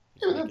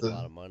he's making a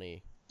lot of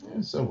money.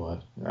 Yeah, so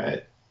what?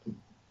 Right?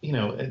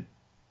 It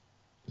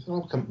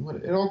all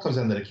comes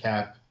down to the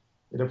cap.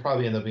 It'll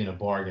probably end up being a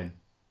bargain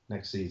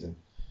next season.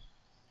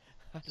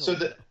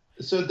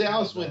 So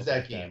Dallas wins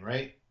that game,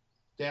 right?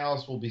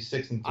 Dallas will be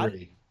 6 and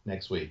 3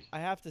 next week. I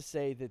have to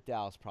say that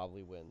Dallas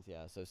probably wins.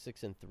 Yeah, so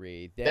 6 and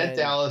 3. Then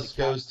Dallas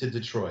goes to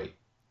Detroit.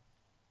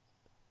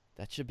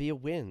 That should be a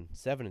win.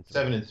 7 and 3.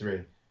 7 and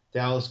 3.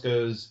 Dallas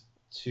goes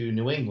to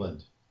New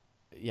England.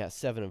 Yeah,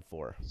 7 and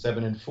 4.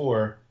 7 and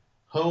 4.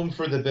 Home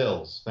for the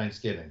Bills.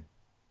 Thanksgiving.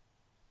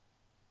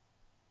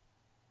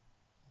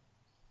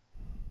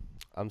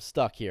 I'm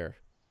stuck here.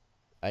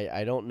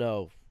 I don't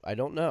know. I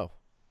don't know.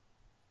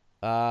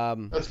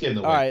 Let's give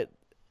them the All win. right.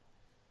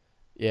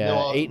 Yeah,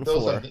 No,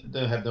 8-4.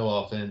 don't have no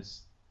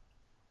offense.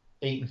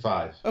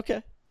 8-5.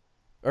 Okay.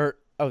 Or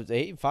it's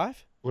 8-5.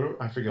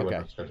 I forget what Okay.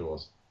 our schedule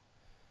was.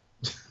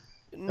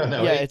 Oh,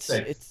 no, Yeah,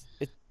 8-6. it's.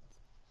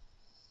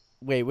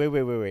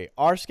 Wait.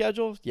 Our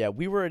schedule? Yeah,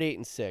 we were at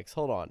 8-6.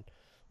 Hold on.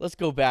 Let's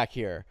go back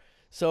here.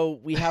 So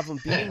we have them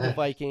beating the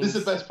Vikings. This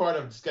is the best part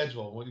of the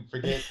schedule. We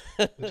forget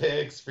the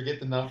picks, forget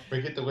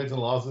the wins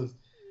and losses.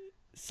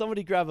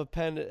 Somebody grab a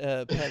pen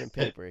and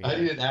paper here. I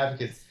need an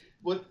advocate.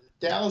 What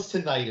Dallas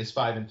tonight is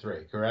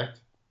 5-3, correct?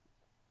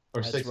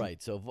 Or That's 6?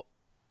 right. So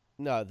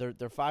no, they're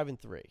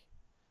 5-3.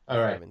 All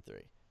right.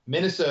 5-3.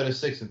 Minnesota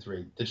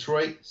 6-3.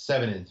 Detroit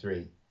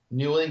 7-3.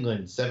 New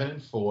England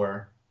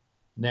 7-4.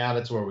 Now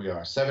that's where we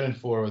are.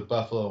 7-4 with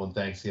Buffalo on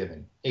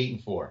Thanksgiving.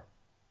 8-4.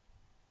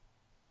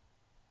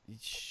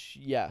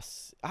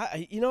 Yes.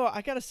 I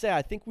gotta say,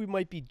 I think we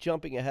might be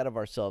jumping ahead of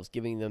ourselves,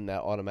 giving them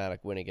that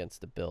automatic win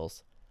against the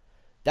Bills.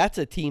 That's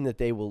a team that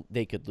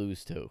they could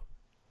lose to.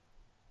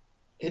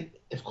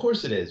 Of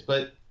course it is,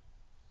 but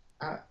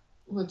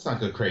let's not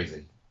go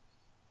crazy.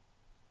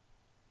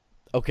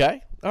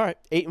 Okay. All right.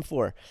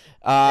 8-4.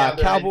 Now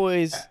they're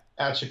Cowboys.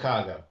 at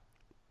Chicago.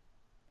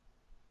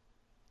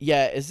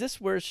 Yeah. Is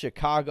this where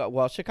Chicago?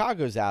 Well,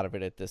 Chicago's out of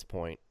it at this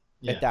point.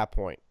 Yeah. At that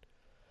point.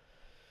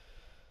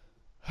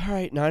 All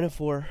right.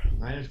 9-4.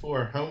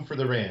 9-4. Home for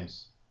the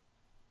Rams.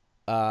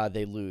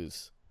 They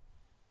lose.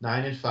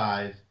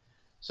 9-5.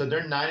 So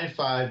they're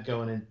 9-5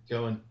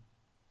 going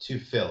to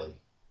Philly.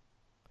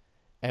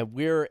 And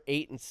we're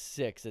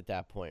 8-6 at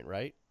that point,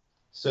 right?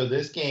 So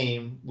this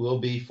game will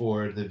be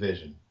for the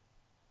division.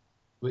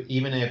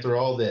 Even after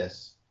all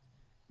this,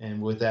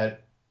 and with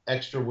that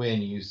extra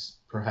win,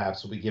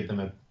 perhaps we give them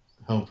a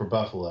home for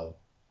Buffalo.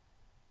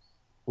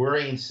 We're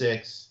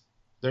 8-6.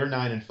 They're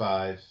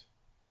 9-5.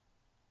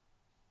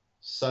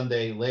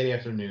 Sunday, late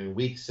afternoon,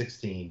 week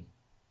 16.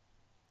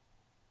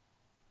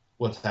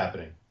 What's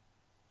happening?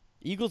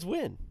 Eagles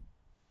win.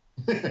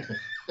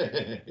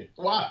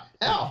 Wow.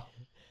 How?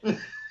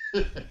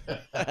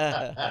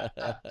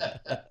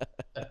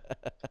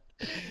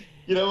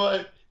 You know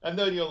what? I've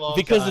known you a long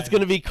because time. it's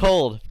going to be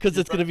cold. Because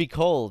it's going to be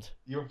cold.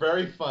 You're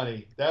very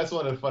funny. That's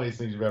one of the funniest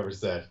things you've ever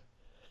said.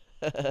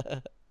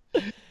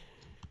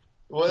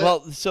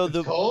 Well, so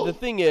cold? the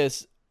thing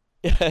is,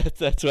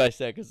 that's what I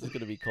said, because it's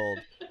going to be cold.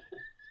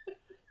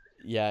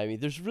 Yeah, I mean,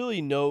 there's really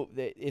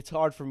it's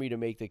hard for me to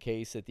make the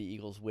case that the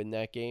Eagles win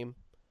that game.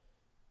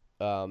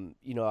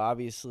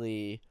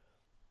 Obviously,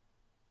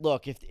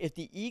 look, if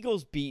the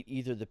Eagles beat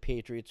either the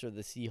Patriots or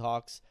the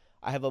Seahawks,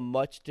 I have a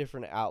much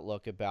different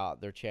outlook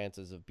about their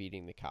chances of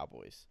beating the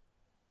Cowboys.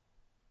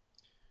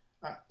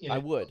 I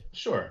would.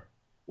 Sure.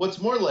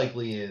 What's more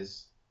likely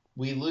is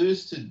we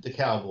lose to the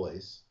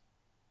Cowboys,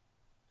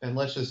 and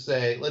let's just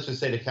say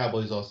the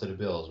Cowboys lost to the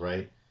Bills,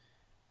 right?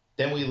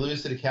 Then we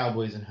lose to the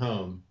Cowboys at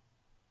home,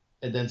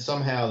 and then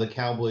somehow the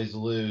Cowboys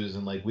lose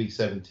in like week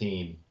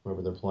 17,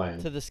 wherever they're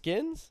playing. To the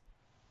Skins?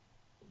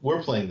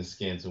 We're playing the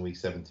Skins in week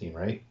 17,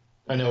 right?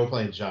 I know we're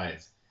playing the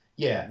Giants.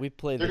 Yeah. We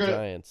play the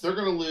Giants. They're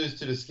going to lose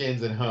to the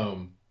Skins at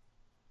home.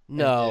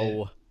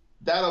 No.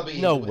 That'll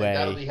be no way.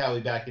 That'll be how we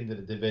back into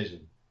the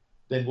division.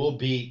 Then we'll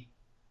beat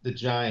the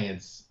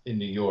Giants in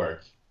New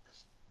York.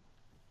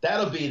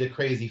 That'll be the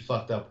crazy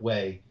fucked up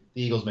way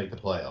the Eagles make the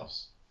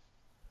playoffs.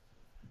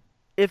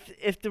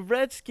 If the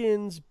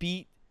Redskins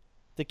beat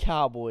the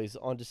Cowboys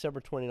on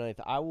December 29th,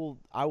 I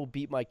will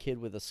beat my kid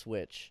with a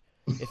Switch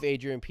if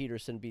Adrian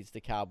Peterson beats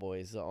the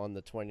Cowboys on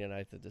the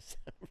 29th of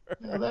December.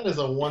 Now, that is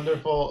a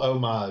wonderful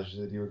homage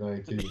that you were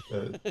going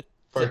to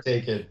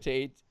partake in.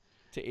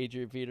 To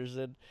Adrian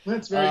Peterson.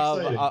 That's very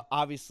exciting.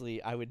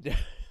 Obviously, I would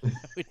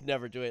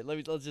never do it.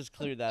 Let's just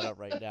clear that up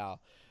right now.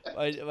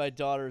 My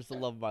daughter is the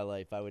love of my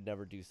life. I would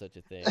never do such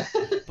a thing.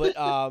 But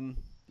I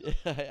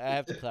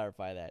have to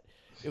clarify that.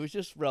 It was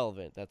just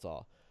relevant, that's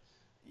all.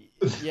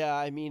 Yeah,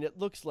 I mean, it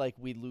looks like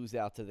we lose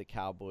out to the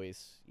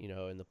Cowboys,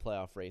 in the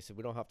playoff race, and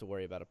we don't have to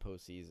worry about a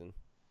postseason.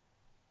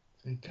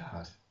 Thank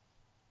God.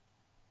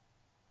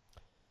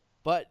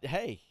 But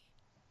hey,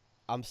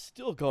 I'm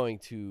still going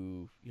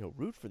to,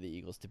 root for the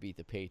Eagles to beat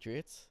the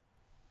Patriots,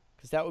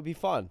 because that would be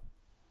fun.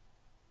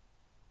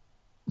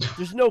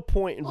 There's no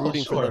point in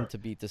rooting for them to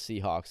beat the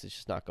Seahawks. It's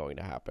just not going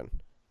to happen.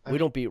 We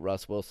don't beat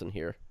Russ Wilson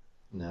here.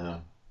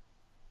 No.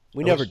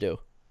 We never do.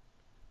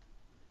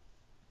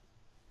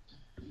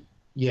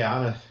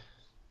 Yeah,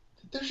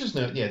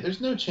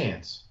 there's no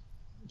chance.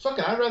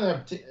 Fucking, I'd rather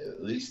have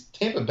at least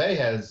Tampa Bay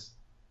has.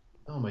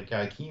 Oh my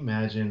God, can you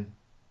imagine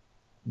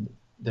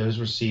those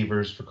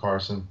receivers for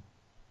Carson?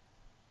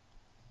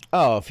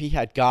 Oh, if he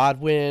had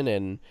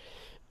Godwin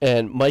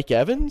and Mike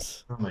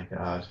Evans? Oh my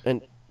God.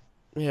 And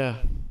yeah.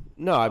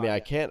 No, I mean, I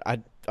can't.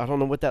 I don't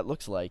know what that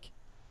looks like.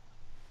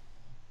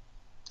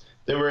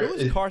 Who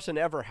has Carson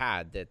ever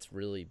had that's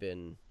really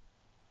been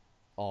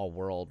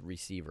all-world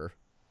receiver?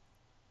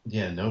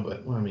 Yeah, no,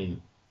 but I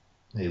mean,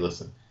 hey,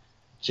 listen.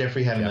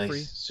 Jeffrey had a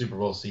nice Super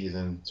Bowl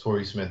season.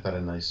 Torrey Smith had a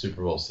nice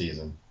Super Bowl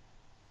season.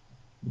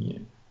 Yeah.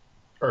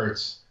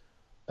 Hurts.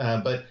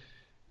 But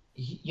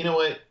you know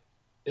what?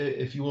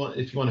 If you want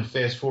to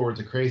fast forward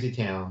to Crazy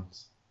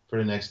Towns for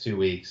the next 2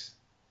 weeks,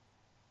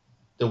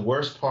 the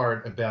worst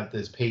part about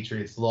this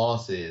Patriots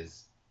loss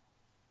is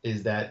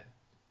that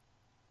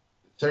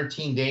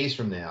 13 days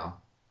from now,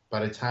 by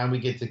the time we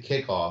get to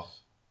kickoff,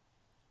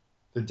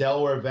 the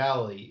Delaware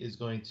Valley is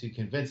going to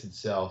convince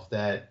itself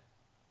that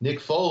Nick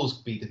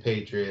Foles beat the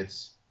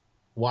Patriots.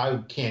 Why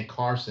can't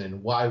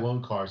Carson? Why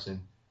won't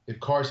Carson? If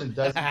Carson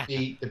doesn't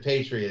beat the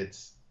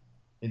Patriots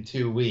in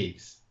 2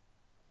 weeks,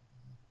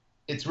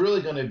 it's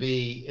really going to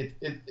be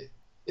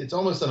it's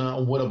almost an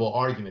unwinnable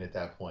argument at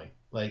that point.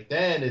 Like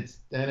then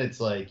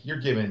it's like you're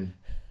giving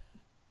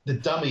the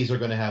dummies are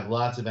going to have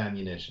lots of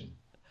ammunition.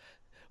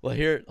 Well,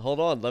 here, hold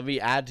on. Let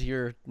me add to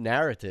your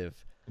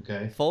narrative.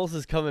 Okay. Foles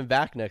is coming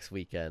back next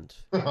weekend.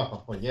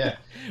 Oh yeah.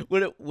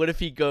 What if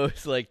he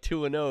goes like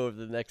 2-0 over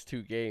the next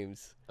 2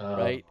 games?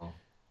 Right?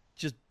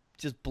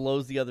 Just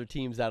blows the other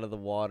teams out of the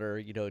water.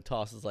 You know,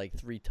 tosses like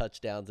 3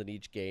 touchdowns in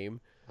each game.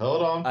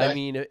 Hold on. I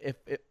mean,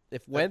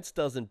 if Wentz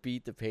doesn't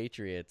beat the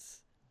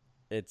Patriots,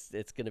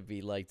 it's gonna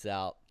be lights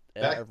out.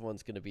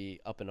 Everyone's gonna be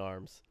up in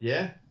arms.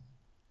 Yeah.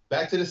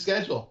 Back to the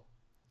schedule.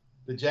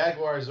 The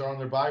Jaguars are on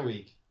their bye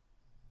week.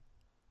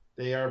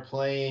 They are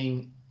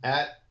playing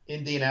at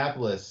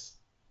Indianapolis.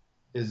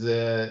 Is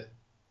Brissett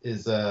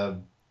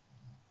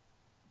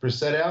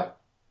out?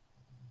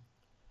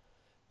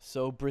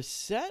 So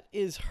Brissett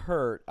is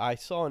hurt. I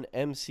saw an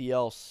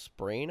MCL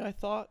sprain, I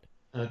thought.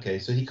 Okay,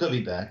 so he could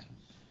be back.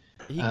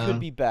 He could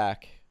be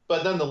back.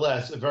 But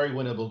nonetheless, a very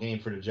winnable game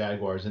for the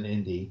Jaguars in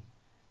Indy.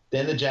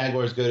 Then the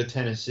Jaguars go to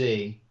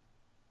Tennessee.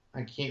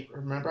 I can't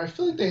remember. I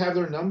feel like they have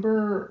their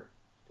number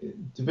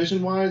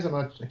division-wise.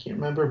 I can't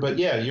remember. But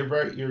yeah, you're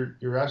right.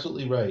 You're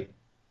absolutely right.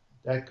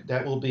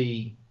 That will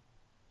be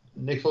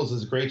Nick Foles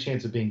has a great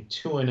chance of being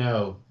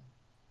 2-0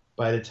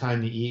 by the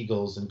time the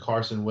Eagles and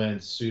Carson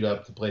Wentz suit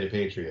up to play the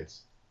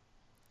Patriots.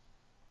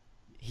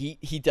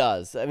 He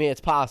does. I mean,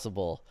 it's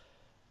possible.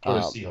 Or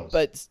the Seahawks.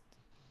 But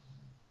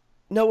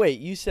no, wait.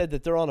 You said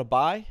that they're on a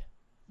bye,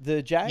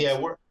 the Jags?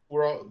 Yeah,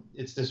 we're all.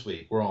 It's this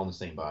week. We're all on the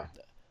same bye.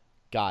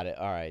 Got it.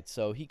 All right.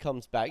 So he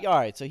comes back. All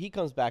right. So he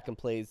comes back and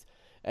plays,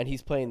 and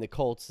he's playing the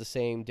Colts the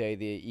same day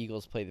the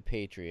Eagles play the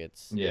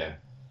Patriots. Yeah.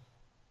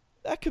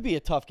 That could be a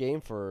tough game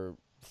for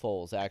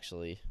Foles,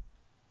 actually.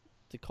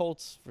 The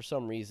Colts, for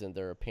some reason,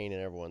 they're a pain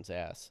in everyone's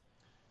ass.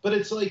 But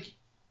it's like,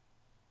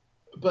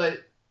 I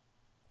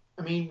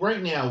mean,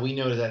 right now we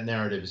know that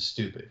narrative is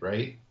stupid,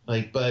 right?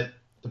 Like, but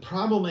the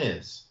problem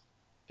is,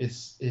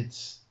 it's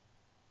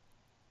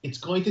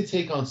going to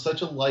take on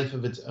such a life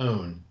of its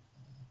own.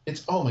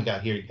 Oh my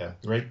God, here you go,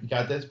 right? You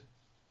got this?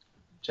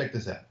 Check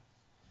this out.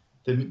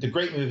 The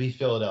great movie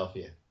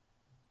Philadelphia,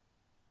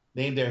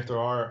 named after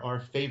our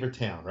favorite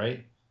town,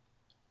 right?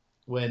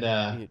 When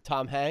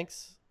Tom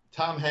Hanks,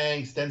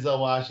 Denzel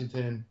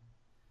Washington,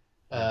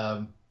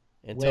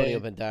 Antonio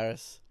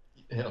Banderas.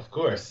 Yeah, of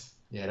course.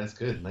 Yeah, that's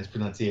good. Nice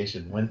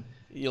pronunciation. When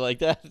you like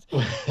that?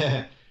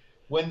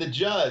 when the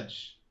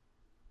judge,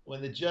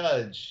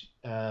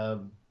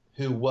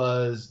 who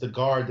was the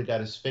guard that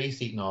got his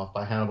face eaten off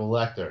by Hannibal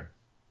Lecter,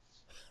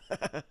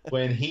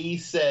 when he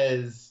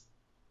says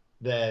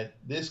that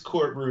this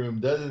courtroom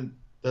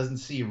doesn't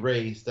see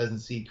race, doesn't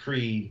see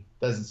creed,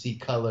 doesn't see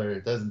color,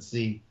 doesn't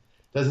see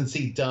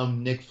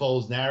dumb Nick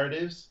Foles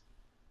narratives,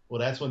 well,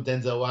 that's when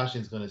Denzel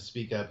Washington's going to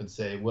speak up and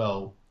say,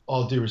 well,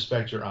 all due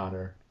respect, Your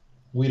Honor,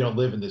 we don't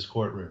live in this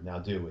courtroom now,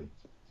 do we?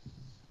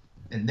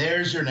 And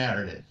there's your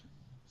narrative.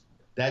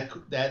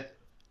 That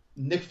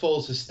Nick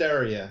Foles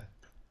hysteria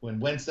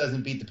when Wentz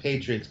doesn't beat the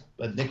Patriots,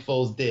 but Nick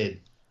Foles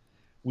did.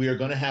 We are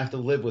going to have to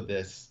live with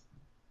this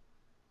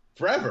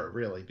forever,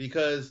 really,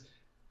 because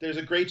there's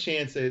a great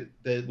chance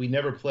that we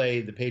never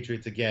play the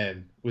Patriots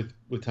again with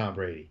Tom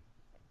Brady.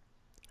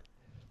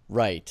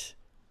 Right.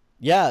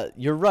 Yeah,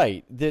 you're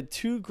right. The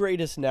 2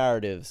 greatest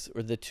narratives,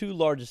 or the 2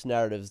 largest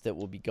narratives that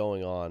will be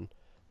going on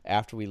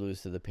after we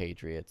lose to the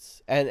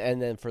Patriots,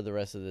 and then for the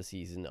rest of the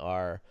season,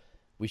 are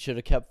we should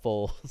have kept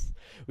Foles.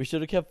 We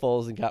should have kept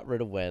Foles and got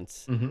rid of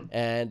Wentz. Mm-hmm.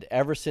 And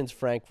ever since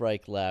Frank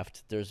Reich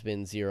left, there's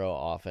been 0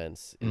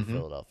 offense in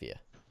Philadelphia.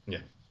 Yeah.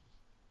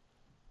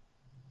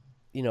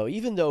 You know,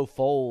 even though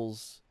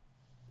Foles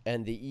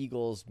and the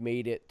Eagles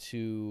made it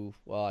to,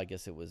 well, I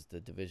guess it was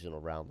the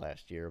divisional round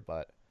last year,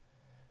 but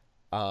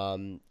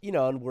you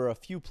know, and we're a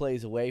few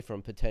plays away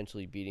from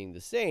potentially beating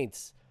the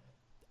Saints.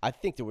 I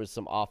think there was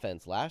some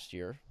offense last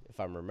year, if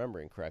I'm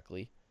remembering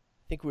correctly.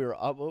 I think we were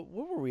up. What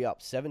were we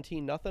up?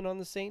 17-0 on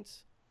the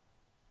Saints.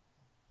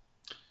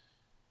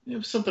 It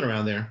was something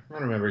around there. I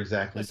don't remember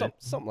exactly.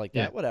 Something like that.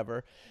 Yeah.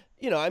 Whatever.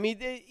 You know, I mean,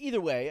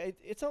 either way,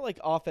 it's not like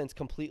offense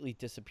completely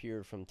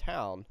disappeared from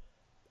town.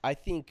 I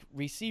think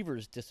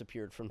receivers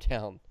disappeared from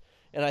town,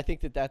 and I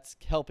think that that's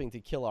helping to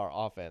kill our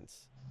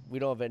offense. We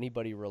don't have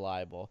anybody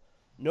reliable.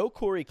 No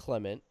Corey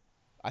Clement.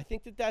 I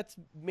think that that's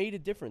made a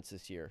difference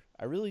this year.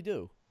 I really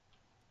do.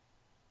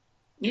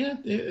 Yeah,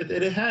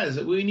 it has.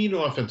 We need an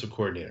offensive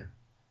coordinator.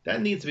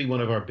 That needs to be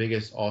one of our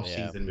biggest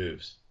off-season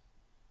moves.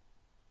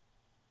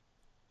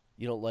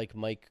 You don't like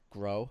Mike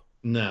Groh?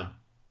 No.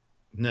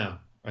 No,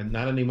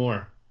 not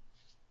anymore.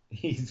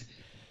 He's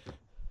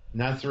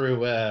not through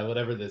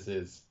whatever this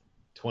is,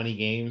 20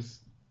 games.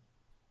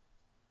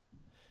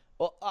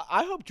 Well,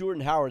 I hope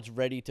Jordan Howard's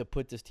ready to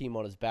put this team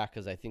on his back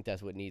because I think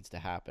that's what needs to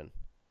happen.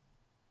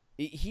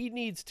 He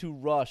needs to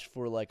rush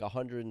for like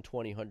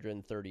 120,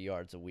 130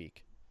 yards a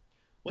week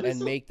and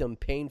make them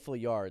painful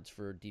yards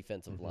for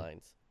defensive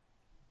lines.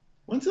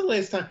 When's the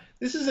last time?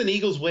 This is an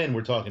Eagles win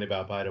we're talking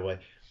about, by the way.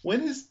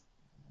 When is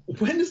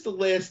the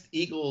last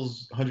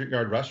Eagles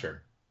 100-yard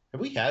rusher?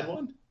 Have we had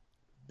one?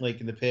 Like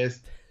in the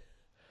past?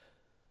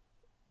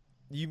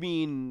 You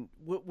mean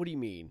what do you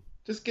mean?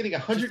 Just getting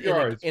 100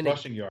 yards,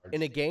 rushing yards.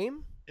 In a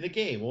game? In a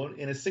game,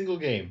 in a single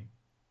game.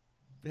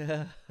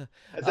 Has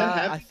that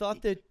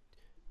happened?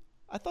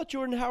 I thought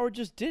Jordan Howard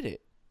just did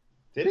it.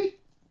 Did he?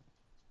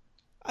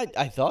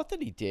 I thought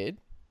that he did.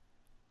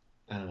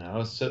 I don't know. I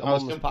was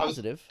positive.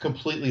 I was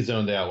completely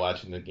zoned out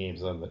watching the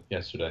games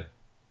yesterday.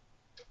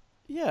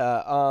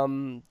 Yeah,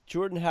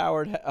 Jordan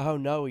Howard. Oh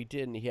no, he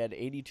didn't. He had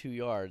 82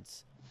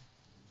 yards.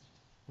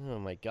 Oh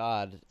my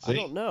God, see? I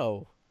don't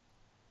know.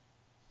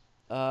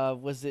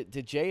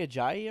 Did Jay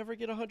Ajayi ever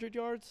get 100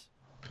 yards?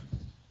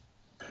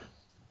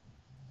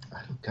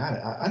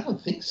 I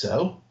don't think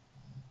so.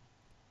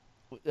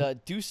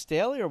 Deuce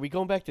Staley? Are we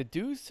going back to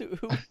Deuce?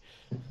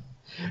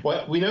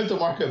 Well, we know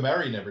DeMarco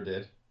Murray never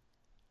did.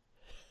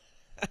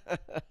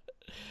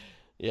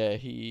 Yeah,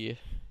 he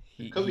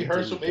could be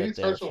Herschel. Maybe it's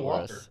Herschel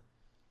Walker.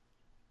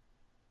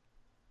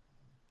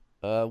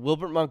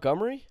 Wilbert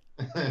Montgomery?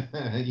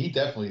 He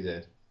definitely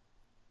did.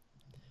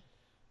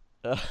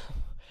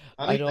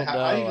 I don't know. I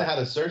don't even know how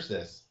to search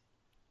this.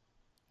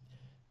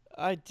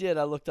 I did.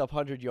 I looked up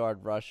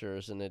 100-yard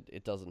rushers, and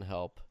it doesn't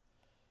help.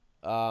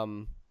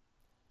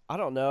 I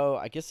don't know.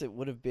 I guess it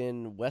would have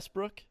been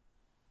Westbrook.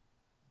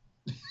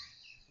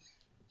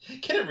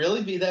 Can it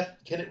really be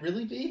that? Can it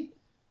really be?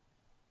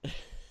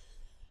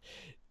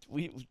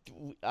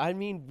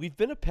 We've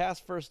been a pass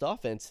first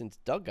offense since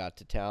Doug got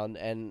to town,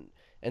 and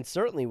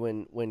certainly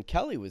when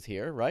Kelly was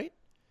here, right?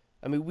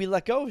 I mean, we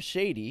let go of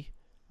Shady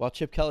while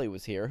Chip Kelly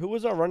was here. Who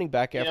was our running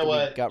back after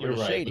we got rid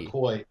of Shady?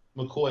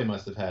 McCoy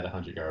must have had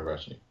 100-yard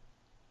rushing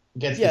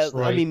against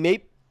Detroit. I mean,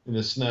 maybe in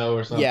the snow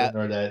or something,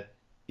 or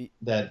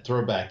that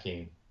throwback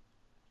game.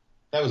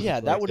 That was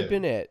that would have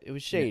been it. It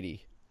was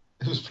Shady.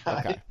 Yeah. It was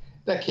probably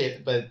that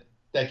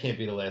can't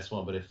be the last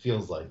one, but it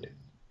feels like it.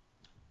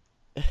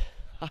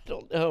 I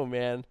don't know,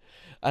 man.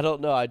 I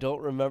don't know. I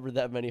don't remember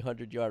that many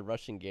 100-yard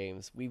rushing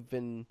games. We've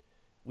been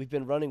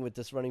running with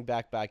this running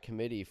back by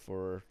committee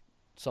for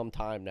some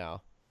time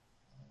now.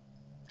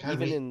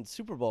 Even in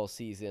Super Bowl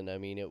season, I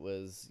mean, it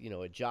was,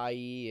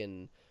 Ajayi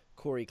and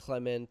Corey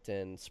Clement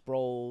and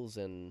Sproles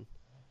and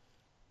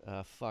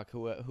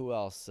who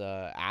else?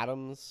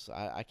 Adams.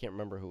 I can't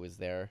remember who was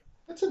there.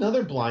 That's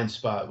another blind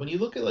spot. When you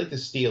look at like the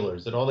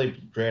Steelers, that all they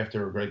draft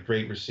are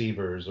great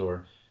receivers,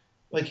 or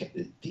like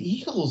the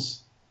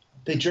Eagles,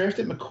 they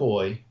drafted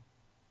McCoy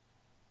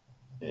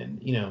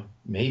and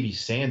maybe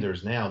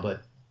Sanders now,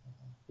 but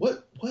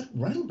what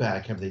running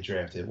back have they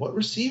drafted? What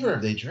receiver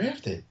have they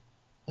drafted?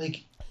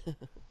 Like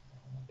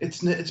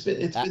it's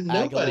been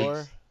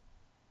nobody.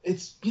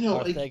 It's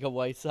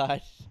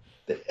Whiteside.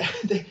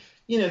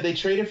 They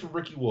traded for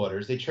Ricky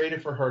Waters. They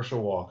traded for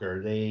Herschel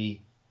Walker.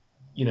 They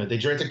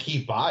drafted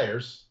Keith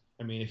Byers.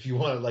 I mean, if you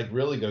want to like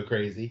really go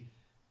crazy,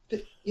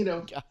 God.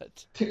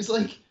 There's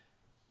like,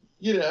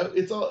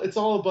 it's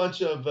all a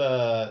bunch of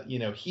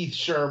Heath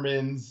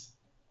Shermans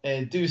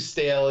and Deuce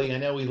Staley. I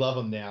know we love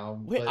him now.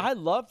 Wait, I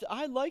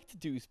liked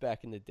Deuce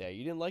back in the day.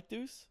 You didn't like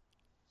Deuce?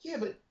 Yeah,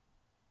 but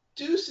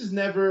Deuce is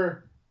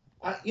never.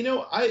 I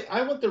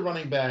want the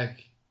running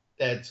back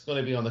that's going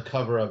to be on the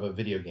cover of a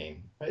video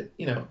game.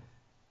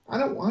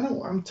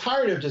 I'm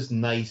tired of just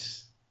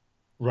nice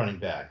running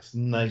backs,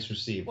 nice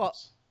receivers. Well,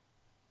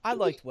 I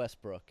liked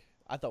Westbrook.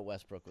 I thought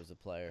Westbrook was a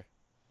player.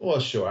 Well,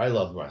 sure, I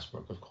love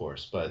Westbrook, of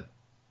course, but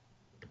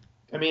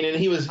I mean, and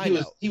he was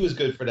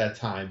good for that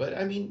time. But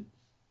I mean,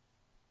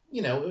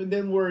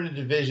 then we're in a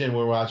division.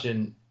 We're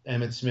watching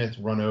Emmitt Smith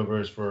run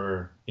overs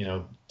for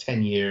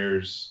 10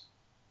 years.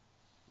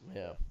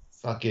 Yeah.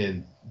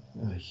 Fucking.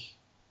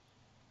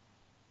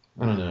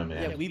 I don't know,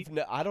 man.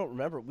 Yeah, I don't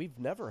remember. We've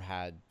never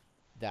had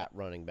that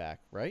running back,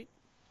 right?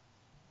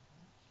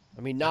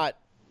 I mean, not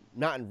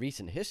in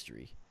recent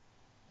history.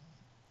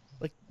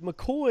 Like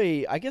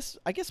McCoy, I guess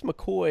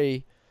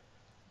McCoy.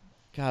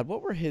 God,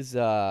 what were his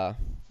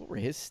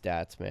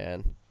stats,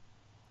 man?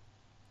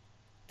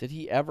 Did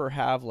he ever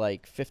have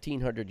like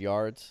 1,500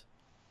 yards?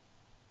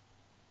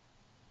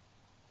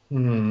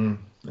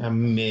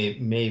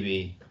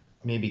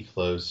 Maybe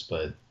close,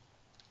 but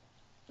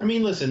I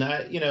mean, listen,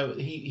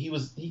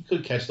 he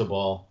could catch the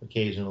ball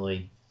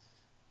occasionally.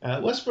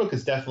 Westbrook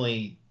is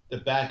definitely the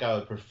back I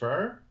would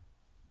prefer.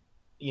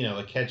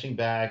 A catching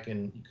back,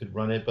 and you could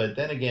run it, but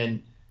then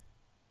again,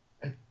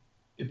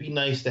 it'd be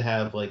nice to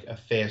have like a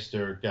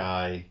faster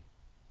guy,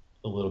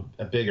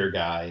 a bigger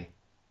guy,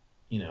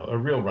 a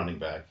real running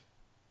back.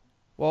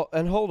 Well,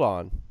 and hold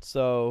on.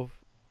 So,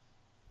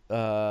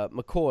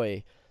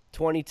 McCoy,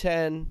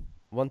 2010,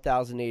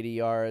 1,080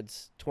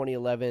 yards.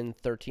 2011,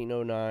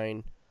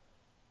 1,309.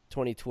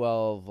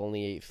 2012,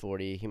 only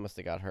 840. He must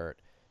have got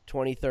hurt.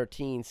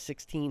 2013,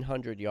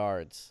 1,600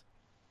 yards.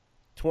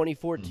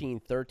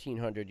 2014,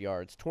 1,300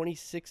 yards.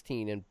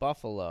 2016 in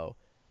Buffalo,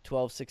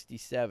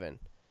 1,267.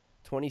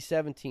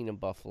 2017 in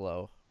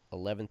Buffalo,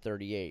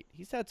 1,138.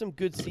 He's had some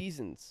good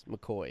seasons,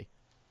 McCoy.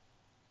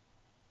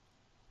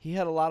 He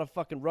had a lot of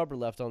fucking rubber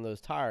left on those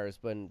tires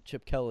when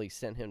Chip Kelly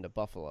sent him to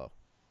Buffalo.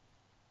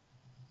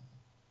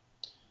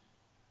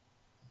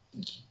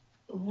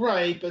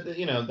 Right, but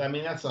you know, I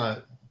mean, that's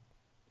not.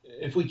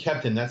 If we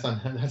kept him, that's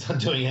not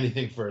doing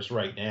anything for us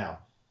right now.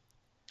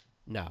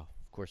 No,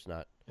 of course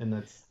not. And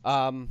that's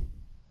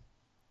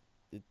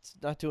it's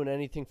not doing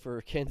anything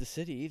for Kansas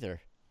City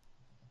either.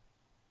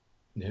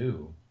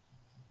 No.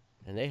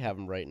 And they have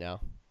him right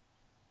now.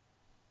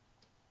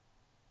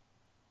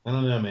 I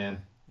don't know,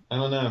 man. I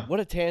don't know. What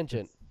a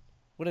tangent.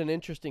 What an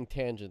interesting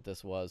tangent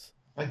this was.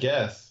 I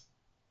guess.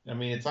 I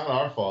mean, it's not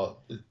our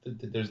fault.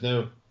 There's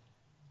no.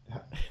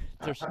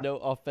 There's no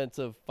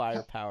offensive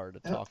firepower to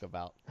talk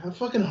about. How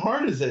fucking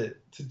hard is it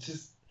to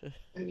just?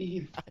 I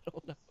mean, I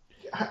don't know.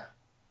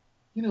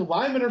 You know,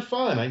 linemen are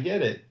fun. I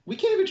get it. We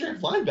can't even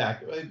draft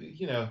linebacker.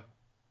 You know,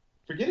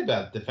 forget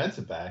about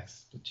defensive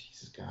backs. But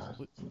Jesus God.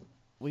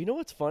 Well, you know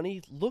what's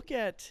funny? Look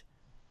at.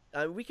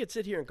 We could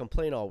sit here and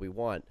complain all we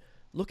want.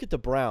 Look at the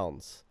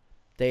Browns.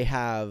 They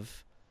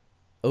have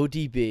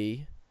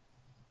ODB.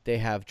 They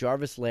have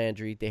Jarvis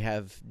Landry. They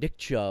have Nick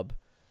Chubb.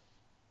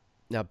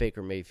 Now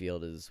Baker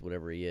Mayfield is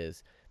whatever he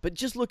is. But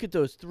just look at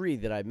those three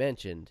that I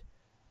mentioned,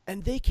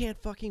 and they can't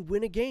fucking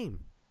win a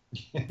game.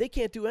 They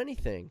can't do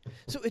anything.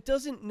 So it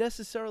doesn't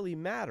necessarily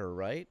matter,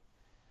 right?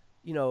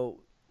 You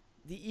know,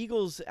 the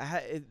Eagles,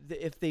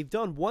 if they've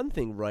done one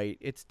thing right,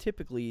 it's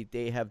typically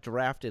they have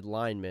drafted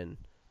linemen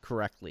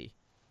correctly.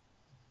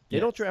 They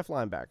don't draft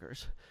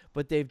linebackers,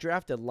 but they've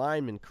drafted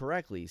linemen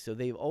correctly. So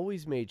they've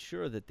always made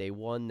sure that they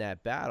won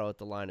that battle at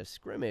the line of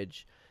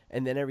scrimmage,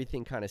 and then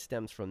everything kind of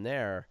stems from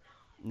there.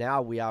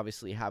 Now we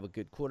obviously have a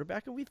good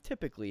quarterback, and we've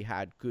typically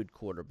had good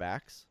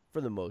quarterbacks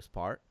for the most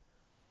part.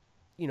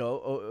 You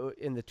know,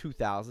 in the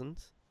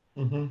 2000s.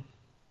 Mm-hmm.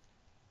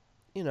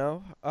 You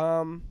know,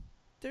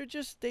 they're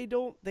just they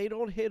don't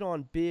hit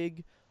on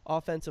big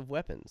offensive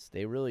weapons.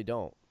 They really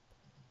don't.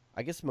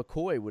 I guess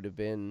McCoy would have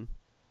been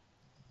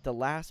the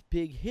last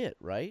big hit,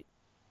 right,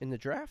 in the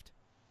draft.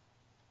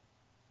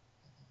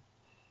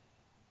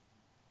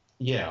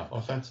 Yeah,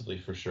 offensively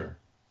for sure.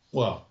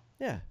 Well,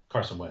 yeah,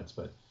 Carson Wentz,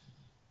 but.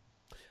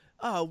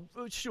 Oh,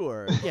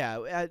 sure.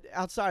 Yeah,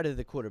 outside of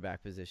the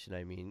quarterback position,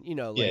 I mean. You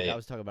know, like I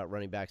was talking about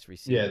running backs,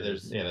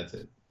 receivers. Yeah, that's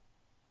it.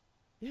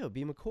 Yeah, it would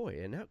be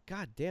McCoy. And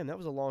God damn, that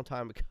was a long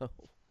time ago.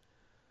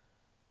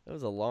 That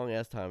was a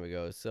long-ass time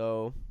ago.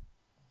 So,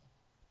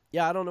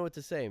 yeah, I don't know what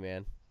to say,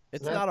 man.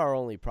 It's not our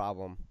only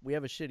problem. We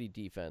have a shitty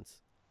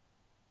defense.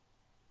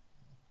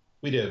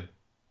 We do.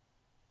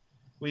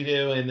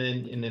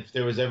 And if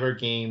there was ever a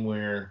game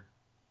where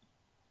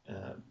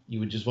you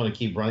would just want to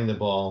keep running the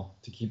ball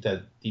to keep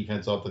that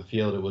defense off the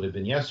field, it would have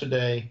been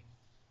yesterday.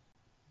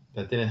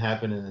 That didn't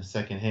happen in the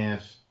second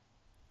half.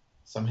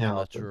 Somehow I'm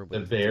not sure the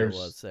what Bears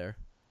was there.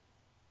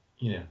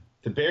 You know,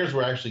 the Bears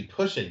were actually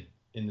pushing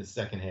in the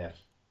second half,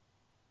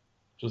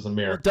 which was a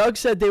miracle. Well, Doug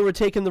said they were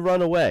taking the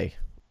run away.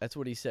 That's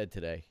what he said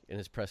today in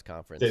his press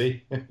conference. Did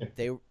he?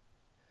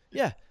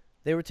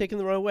 They were taking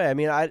the run away. I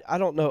mean, I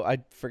don't know. I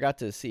forgot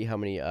to see how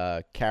many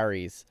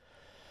carries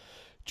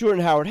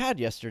Jordan Howard had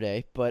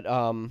yesterday, but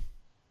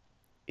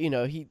you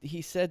know,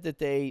 he said that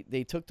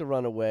they took the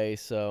run away.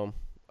 So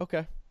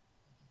okay,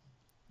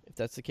 if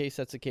that's the case,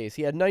 that's the case.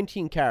 He had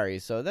 19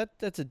 carries, so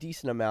that's a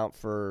decent amount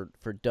for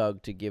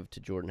Doug to give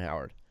to Jordan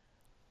Howard.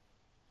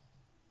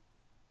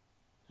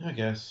 I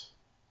guess.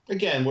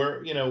 Again,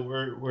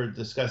 we're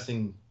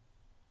discussing.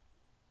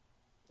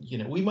 You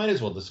know, we might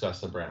as well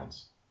discuss the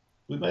Browns.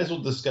 We might as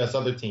well discuss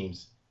other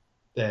teams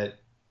that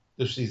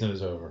their season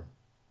is over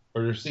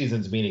or their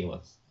season's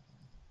meaningless.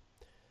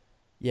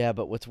 Yeah,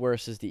 but what's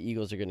worse is the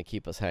Eagles are going to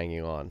keep us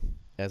hanging on,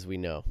 as we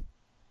know.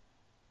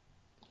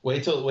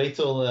 Wait till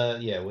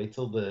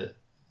the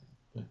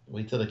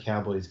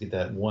Cowboys get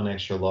that one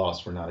extra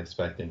loss we're not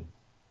expecting.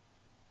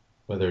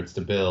 Whether it's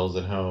the Bills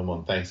at home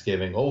on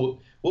Thanksgiving. Oh,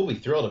 we'll be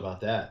thrilled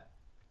about that.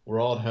 We're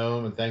all at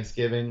home on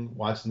Thanksgiving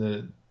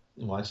watching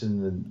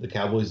the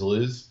Cowboys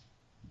lose.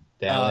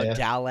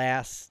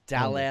 Dallas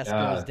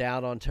goes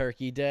down on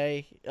Turkey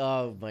Day.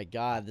 Oh my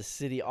God,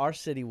 our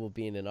city will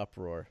be in an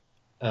uproar.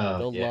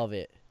 They'll love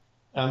it.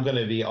 I'm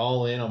gonna be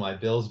all in on my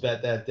Bills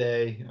bet that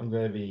day. I'm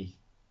gonna be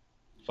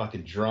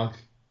fucking drunk.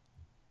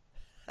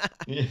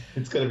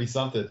 It's gonna be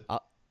something.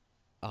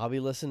 I'll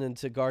be listening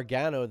to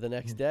Gargano the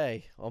next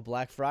day on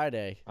Black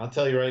Friday. I'll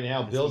tell you right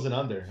now, Bills and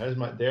under. There's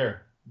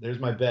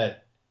my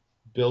bet.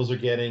 Bills are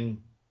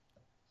getting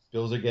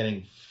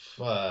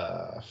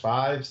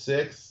 5,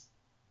 6,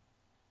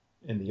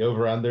 and the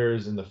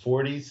over-unders in the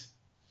 40s.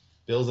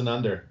 Bills and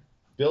under.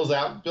 Bills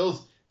out.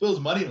 Bills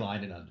money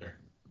line and under.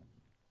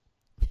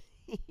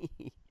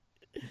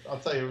 I'll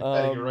tell you, I'm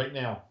betting it right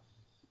now.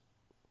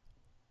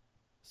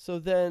 So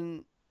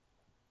then,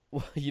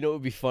 You know, it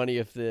would be funny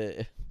if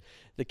the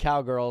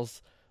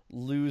Cowgirls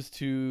lose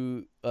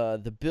to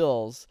the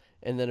Bills,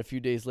 and then a few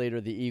days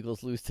later the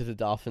Eagles lose to the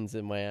Dolphins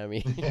in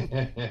Miami.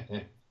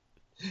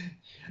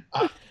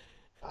 I,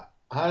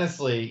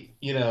 honestly,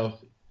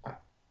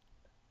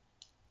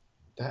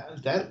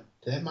 that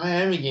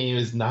Miami game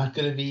is not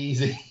going to be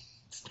easy.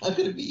 It's not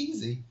going to be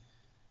easy.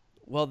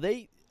 Well,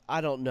 I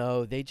don't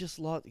know. They just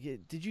lost.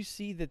 Did you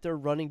see that their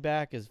running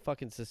back is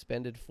fucking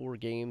suspended 4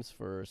 games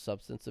for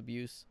substance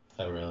abuse?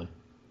 Oh, really?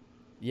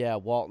 Yeah,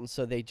 Walton.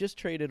 So they just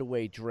traded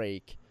away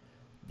Drake.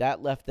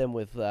 That left them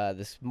with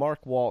this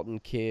Mark Walton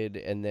kid,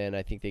 and then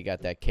I think they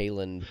got that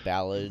Kalen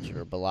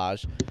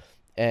Ballage.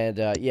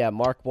 And yeah,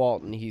 Mark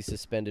Walton, he's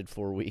suspended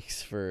 4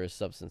 weeks for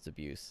substance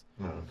abuse.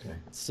 Oh, okay.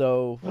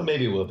 So well,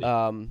 maybe we'll be.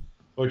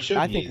 Or it should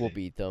I be think easy. we'll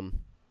beat them.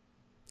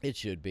 It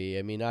should be.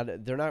 I mean,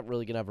 they're not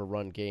really gonna have a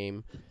run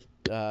game.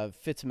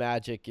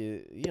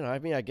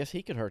 Fitzmagic, I guess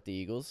he could hurt the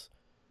Eagles.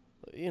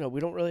 We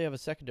don't really have a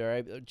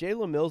secondary.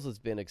 Jalen Mills has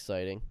been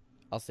exciting.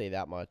 I'll say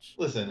that much.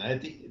 Listen,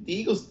 the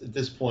Eagles at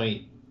this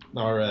point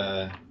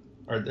are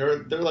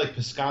they're like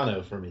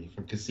Piscano for me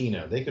from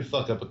Casino. They could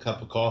fuck up a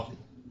cup of coffee.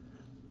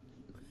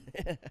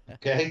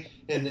 Okay,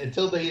 and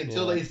until they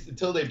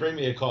bring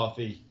me a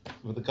coffee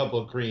with a couple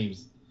of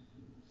creams,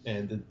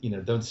 and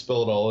don't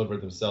spill it all over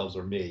themselves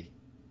or me.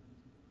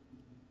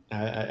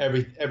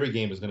 Every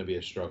game is going to be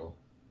a struggle.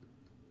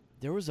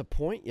 There was a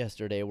point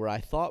yesterday where I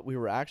thought we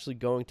were actually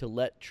going to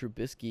let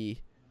Trubisky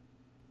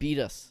beat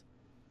us.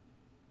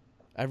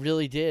 I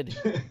really did.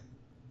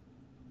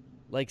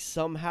 Like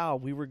somehow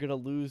we were going to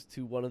lose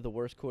to one of the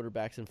worst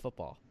quarterbacks in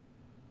football.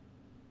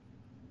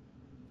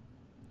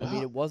 I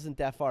mean, it wasn't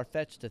that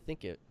far-fetched to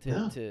think it,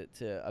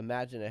 to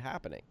imagine it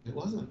happening. It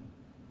wasn't.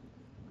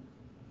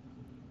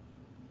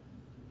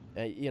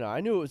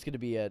 I knew it was going to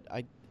be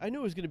I knew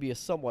it was going to be a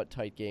somewhat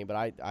tight game, but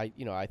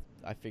I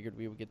figured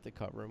we would get the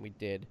cover, and we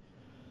did.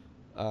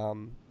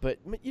 But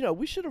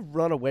we should have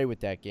run away with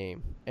that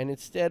game, and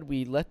instead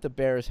we let the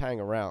Bears hang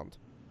around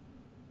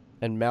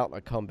and mount a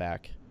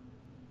comeback.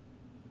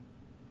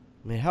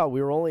 I mean, hell,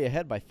 we were only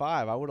ahead by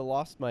 5. I would have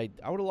lost my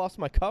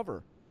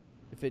cover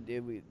if it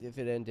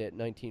ended at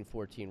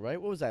 19-14,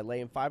 right? What was I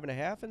laying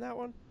 5.5 in that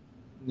one?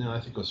 No, I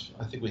think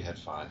we had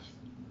 5.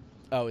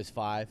 Oh, it was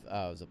 5.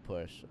 Oh, it was a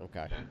push.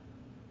 Okay.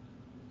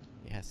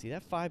 Yeah. See,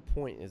 that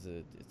 5-point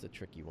it's a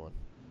tricky one.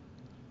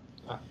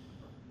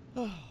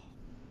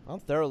 I'm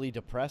thoroughly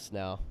depressed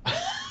now.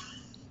 I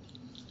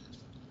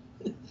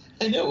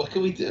know. What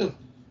can we do?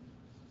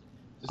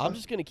 I'm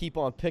just gonna keep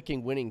on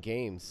picking winning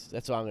games.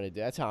 That's what I'm gonna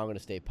do. That's how I'm gonna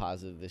stay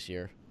positive this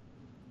year.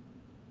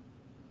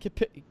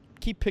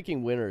 Keep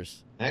picking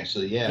winners.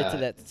 Actually, yeah. Get to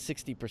that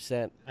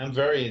 60%. I'm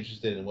very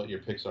interested in what your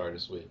picks are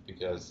this week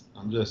because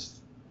I don't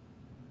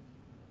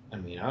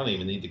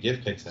even need to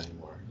give picks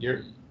anymore.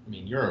 You're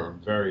a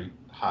very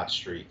hot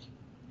streak.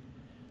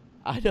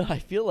 I know. I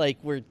feel like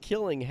we're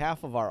killing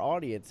half of our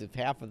audience if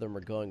half of them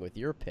are going with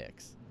your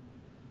picks.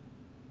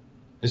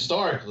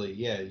 Historically,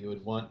 yeah, you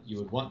would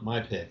want my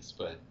picks,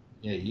 but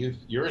yeah,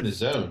 you're in the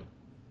zone.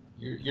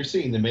 You're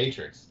seeing the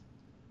Matrix.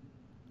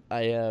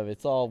 I am.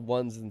 It's all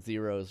ones and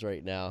zeros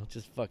right now.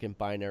 Just fucking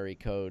binary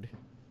code.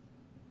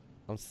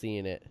 I'm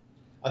seeing it.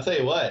 I'll tell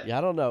you what. Yeah,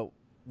 I don't know.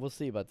 We'll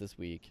see about this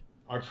week.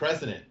 Our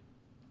president,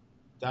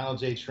 Donald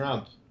J.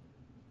 Trump,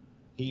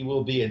 he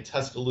will be in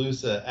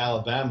Tuscaloosa,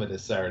 Alabama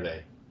this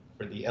Saturday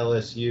for the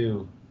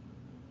LSU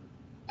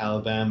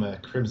Alabama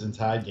Crimson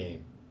Tide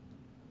game.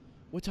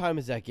 What time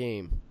is that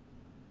game?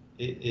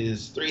 It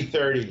is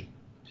 3:30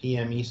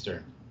 p.m.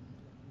 Eastern.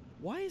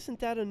 Why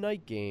isn't that a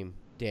night game?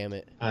 Damn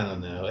it. I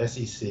don't know.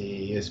 SEC,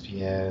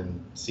 ESPN,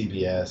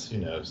 CBS, who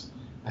knows?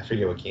 I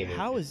forget what game it is.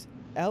 How is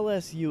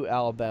LSU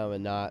Alabama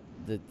not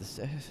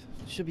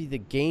should be the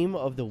game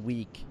of the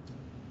week?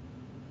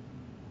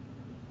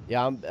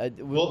 Yeah,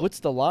 what's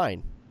the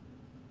line?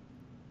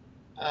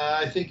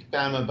 I think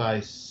Bama by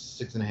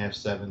 6.5,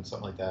 7,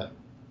 something like that.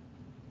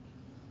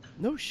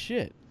 No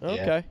shit.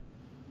 Okay. Yeah.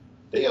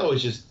 They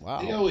always just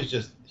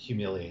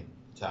humiliate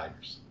the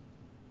Tigers.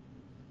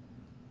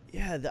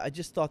 Yeah, I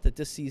just thought that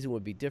this season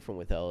would be different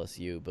with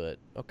LSU, but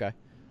okay.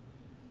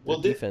 Well,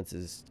 defense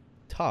is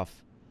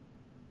tough.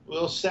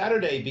 Will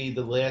Saturday be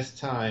the last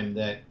time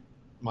that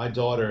my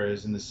daughter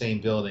is in the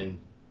same building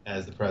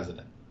as the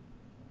president?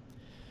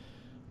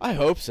 I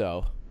hope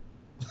so.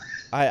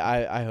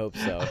 I hope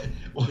so.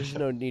 There's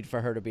no need for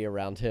her to be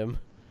around him.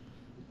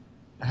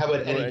 How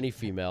about any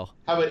female?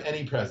 How about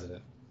any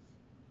president?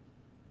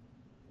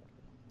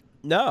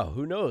 No,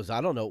 who knows? I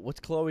don't know.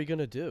 What's Chloe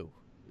gonna do?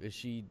 Is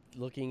she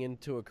looking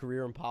into a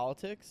career in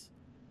politics?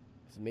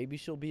 'Cause maybe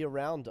she'll be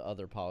around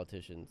other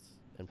politicians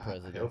and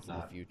presidents in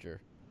the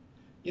future.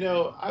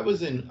 I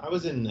was in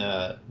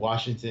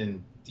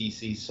Washington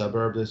D.C.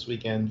 suburb this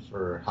weekend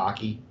for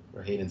hockey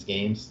for Hayden's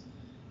games,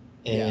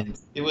 and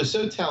It was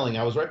so telling.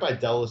 I was right by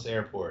Dulles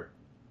Airport.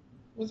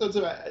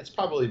 It's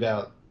probably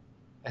about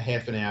a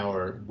half an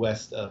hour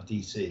west of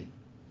D.C.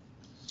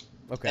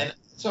 Okay. And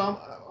so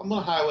I'm on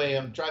a highway.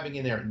 I'm driving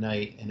in there at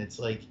night, and it's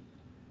like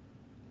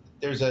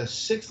there's a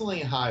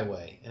 6-lane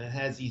highway, and it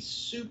has these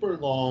super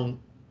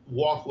long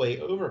walkway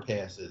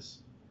overpasses,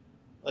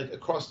 like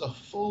across the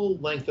full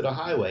length of the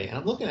highway. And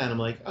I'm looking at them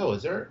like, oh,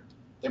 there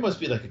must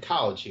be like a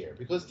college here.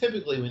 Because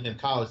typically when in a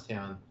college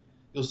town,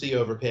 you'll see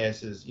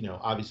overpasses,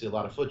 obviously a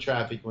lot of foot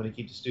traffic, you want to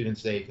keep the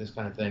students safe, this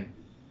kind of thing.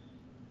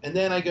 And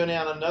then I go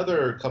down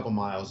another couple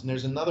miles, and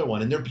there's another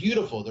one, and they're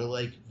beautiful. They're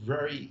like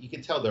you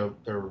can tell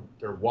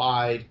they're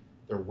wide,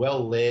 they're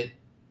well lit.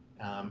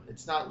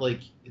 It's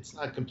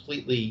not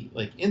completely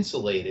like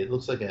insulated. It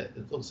looks like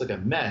a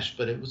mesh,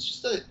 but it was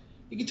just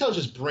you can tell it's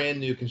just brand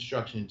new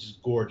construction, it's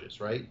just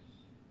gorgeous, right?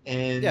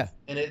 And Yeah.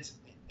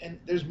 and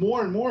there's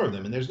more and more of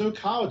them, and there's no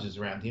colleges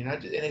around here,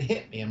 and it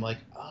hit me. I'm like,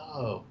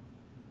 oh,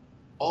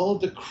 all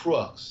of the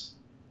crooks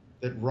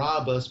that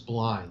rob us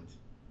blind,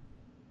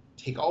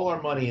 take all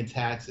our money in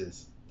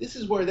taxes. This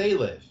is where they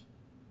live,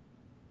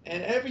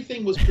 and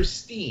everything was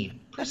pristine,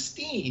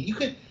 pristine.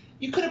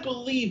 You couldn't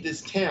believe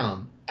this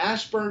town,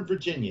 Ashburn,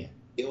 Virginia.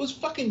 It was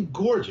fucking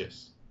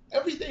gorgeous.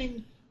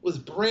 Everything was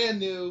brand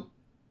new,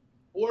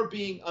 or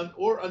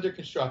under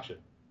construction,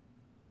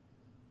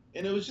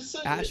 and it was just so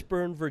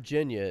Ashburn,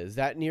 Virginia. Is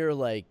that near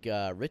like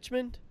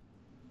Richmond?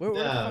 Where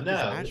the fuck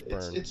is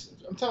Ashburn? It's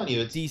I'm telling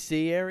you, it's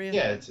DC area.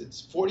 Yeah,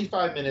 it's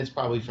 45 minutes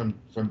probably from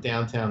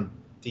downtown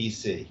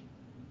DC.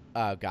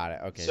 Oh, got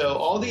it. Okay. So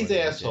all these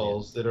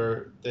assholes that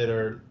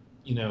are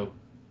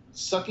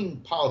sucking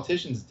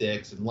politicians'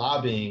 dicks and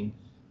lobbying,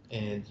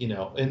 and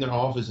in their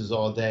offices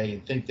all day,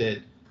 and think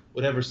that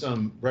whatever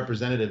some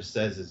representative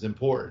says is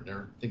important,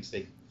 or thinks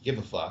they give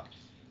a fuck.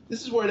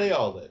 This is where they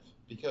all live,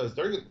 because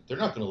they're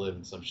not going to live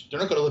in they're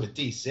not going to live in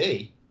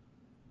DC.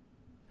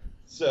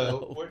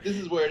 So No. this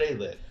is where they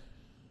live.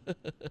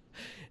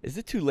 Is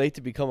it too late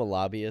to become a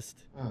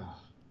lobbyist?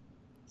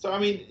 So I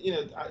mean,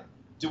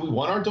 do we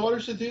want our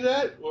daughters to do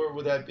that, or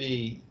would that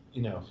be,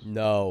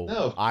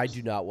 No, I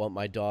do not want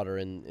my daughter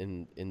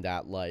in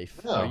that life.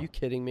 No. Are you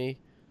kidding me?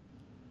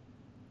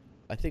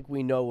 I think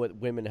we know what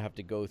women have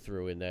to go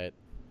through in that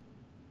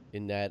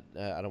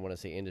I don't want to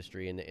say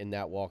industry, in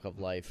that walk of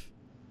life.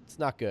 It's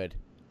not good.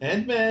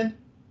 And men.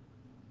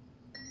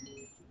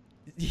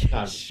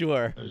 Yeah,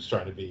 sure. I was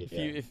trying to be. If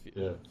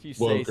you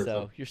woke say or so.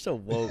 something. You're so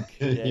woke.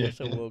 Yeah, you're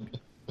so woke.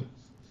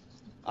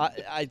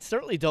 I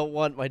certainly don't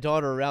want my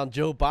daughter around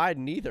Joe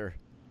Biden either.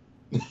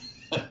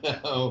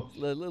 Oh. A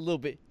little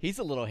bit. He's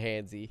a little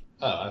handsy.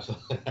 Oh,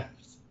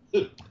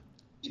 absolutely.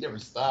 He never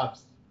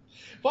stops.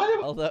 Why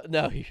do, Although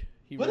no, he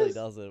really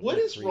doesn't. What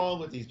a is creep. wrong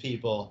with these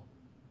people?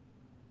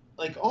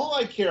 Like, all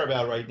I care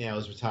about right now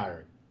is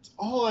retiring. It's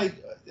all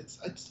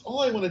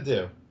I want to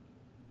do.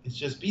 It's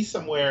just be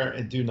somewhere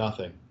and do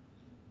nothing.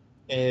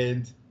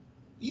 And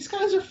these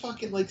guys are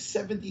fucking like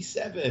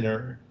 77,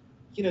 or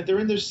they're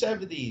in their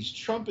 70s.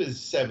 Trump is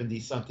 70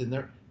 something.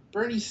 They're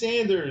Bernie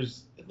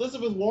Sanders,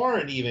 Elizabeth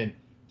Warren, even.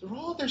 They're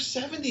all in their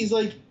 70s.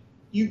 Like,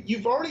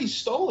 you've already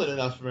stolen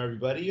enough from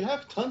everybody. You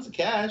have tons of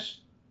cash.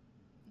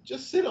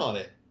 Just sit on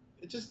it.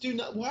 Just do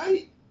not.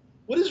 Why?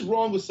 What is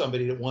wrong with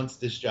somebody that wants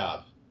this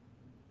job?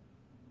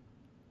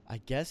 I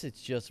guess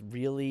it's just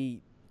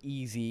really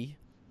easy,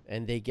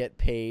 and they get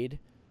paid,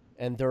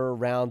 and they're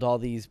around all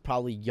these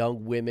probably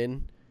young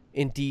women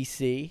in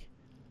D.C.,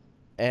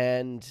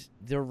 and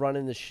they're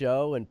running the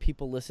show, and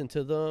people listen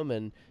to them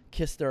and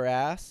kiss their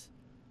ass.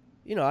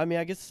 I mean,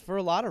 I guess for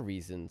a lot of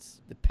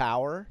reasons. The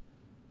power.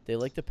 They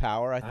like the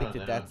power. I think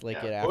that's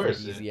like an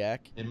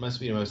aphrodisiac. It must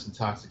be the most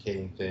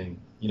intoxicating thing.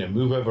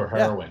 Move over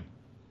heroin.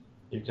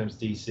 Yeah. Here comes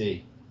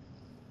DC.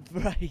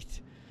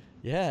 Right.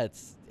 Yeah,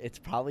 it's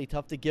probably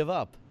tough to give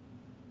up.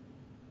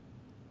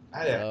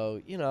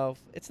 So,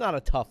 it's not a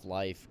tough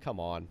life. Come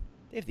on.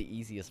 They have the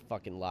easiest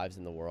fucking lives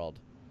in the world.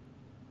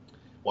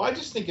 Well, I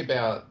just think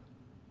about,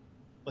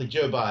 like,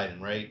 Joe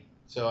Biden, right?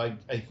 So I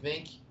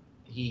think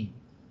he,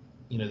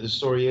 the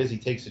story is he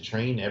takes a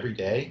train every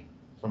day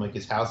from, like,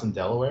 his house in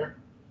Delaware.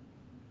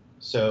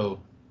 So,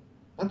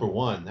 number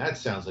one, that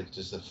sounds like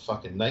just a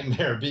fucking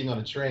nightmare, being on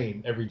a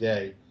train every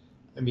day.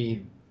 I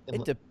mean...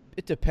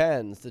 It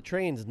depends. The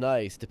train's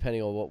nice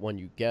depending on what one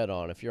you get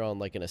on. If you're on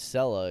like an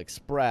Acela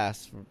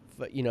Express,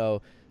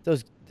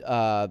 those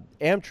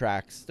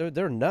Amtraks,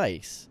 they're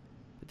nice.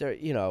 They're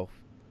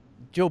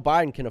Joe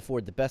Biden can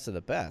afford the best of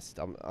the best.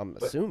 I'm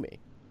assuming.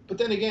 But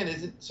then again,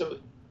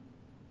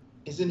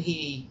 isn't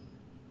he?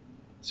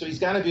 So he's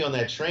got to be on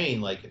that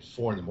train like at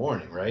 4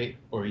 a.m, right?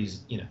 Or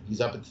he's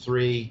up at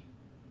 3.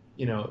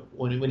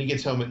 When he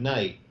gets home at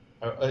night,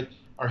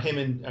 are him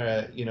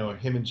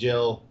and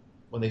Jill,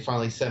 when they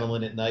finally settle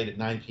in at night at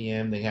 9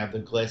 p.m., they have the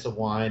glass of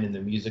wine and the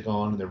music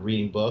on and they're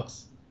reading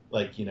books.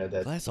 Like,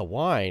 that glass of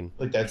wine.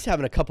 Like that. He's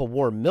having a cup of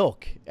warm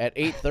milk at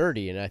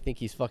 8:30, and I think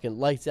he's fucking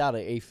lights out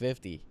at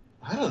 8:50.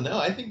 I don't know.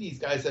 I think these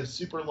guys have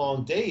super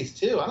long days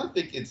too. I don't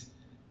think it's.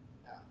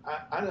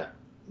 I don't.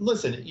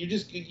 Listen, you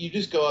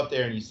just go up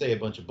there and you say a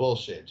bunch of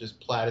bullshit, just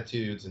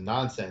platitudes and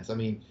nonsense. I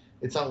mean,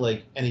 it's not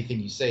like anything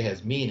you say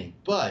has meaning.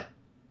 But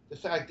the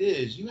fact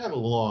is, you have a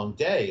long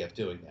day of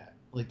doing that.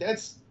 Like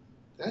that's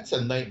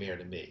a nightmare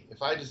to me.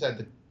 If I just had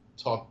to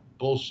talk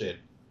bullshit,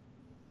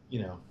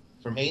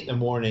 from 8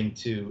 a.m.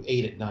 to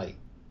 8 p.m,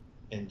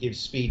 and give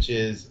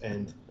speeches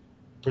and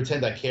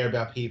pretend I care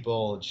about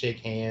people and shake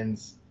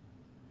hands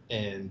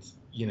and,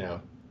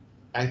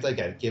 act like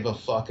I give a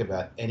fuck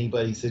about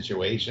anybody's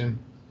situation.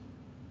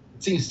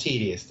 It seems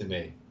tedious to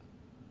me.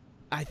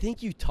 I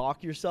think you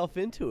talk yourself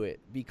into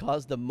it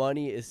because the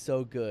money is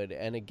so good.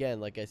 And again,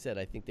 like I said,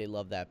 I think they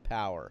love that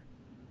power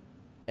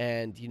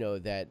and,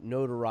 that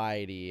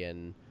notoriety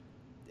and,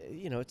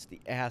 it's the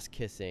ass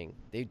kissing.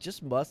 They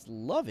just must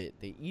love it.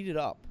 They eat it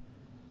up.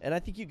 And I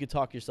think you could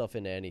talk yourself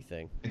into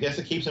anything. I guess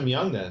it keeps them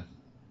young then.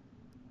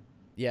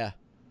 Yeah,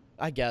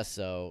 I guess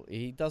so.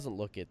 He doesn't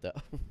look it, though.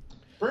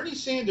 Bernie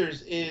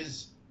Sanders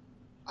is,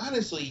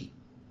 honestly,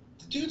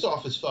 the dude's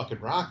off his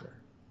fucking rocker.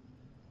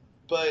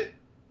 But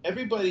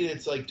everybody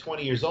that's like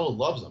 20 years old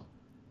loves him.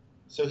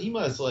 So he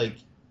must like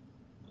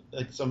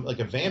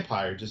a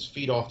vampire just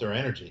feed off their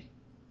energy.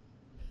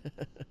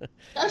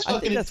 I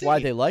think that's why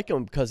they like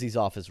him, because he's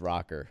off his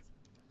rocker.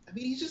 I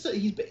mean,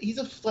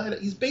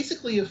 he's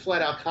basically a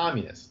flat out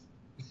communist.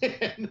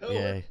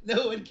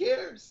 No one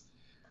cares.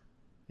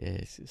 Yeah,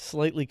 it's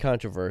slightly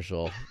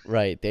controversial,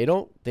 right? They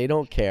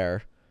don't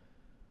care.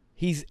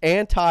 He's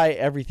anti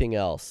everything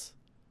else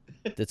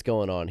that's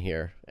going on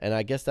here, and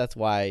I guess that's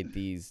why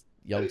these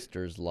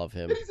youngsters love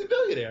him. But he's a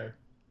billionaire.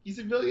 He's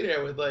a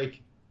billionaire with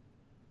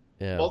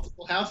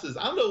multiple houses.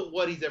 I don't know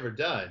what he's ever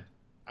done.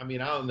 I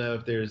mean, I don't know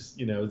if there's,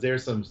 is there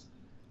some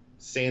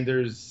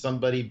Sanders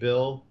somebody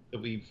bill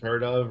that we've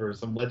heard of or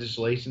some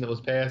legislation that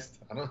was passed?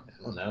 I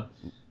don't know.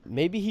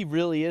 Maybe he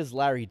really is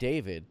Larry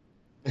David,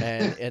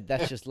 and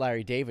that's just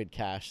Larry David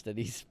cash that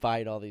he's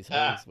buying all these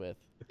homes with.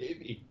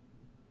 Maybe.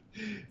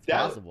 It's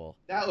possible.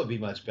 That would be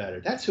much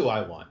better. That's who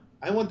I want.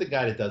 I want the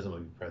guy that doesn't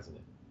want to be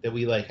president. That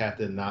we have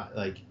to not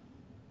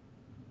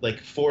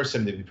force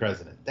him to be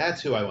president.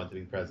 That's who I want to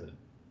be president.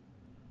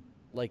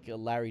 Like a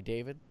Larry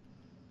David?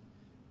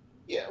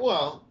 Yeah,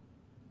 well,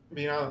 I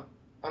mean, I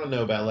don't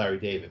know about Larry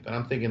David, but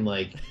I'm thinking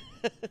I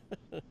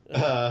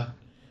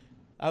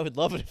would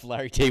love it if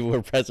Larry David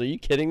were president. Are you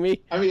kidding me?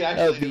 I mean,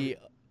 actually, that would be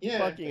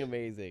fucking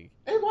amazing.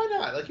 Hey, why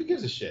not? Who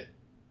gives a shit?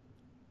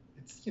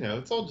 It's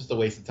it's all just a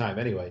waste of time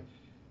anyway.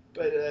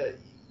 But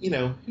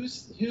who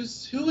is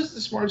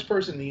the smartest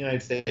person in the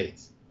United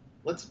States?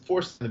 Let's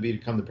force them to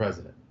become the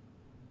president.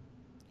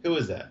 Who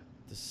is that?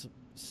 The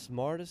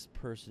smartest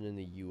person in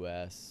the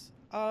U.S.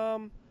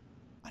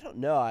 I don't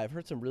know. I've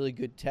heard some really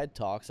good TED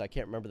Talks. I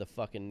can't remember the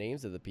fucking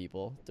names of the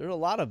people. There are a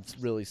lot of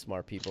really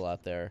smart people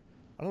out there.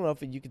 I don't know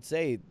if you could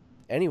say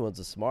anyone's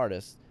the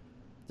smartest.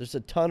 There's a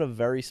ton of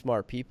very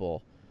smart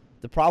people.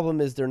 The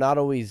problem is they're not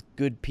always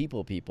good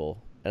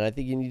people. And I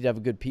think you need to have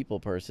a good people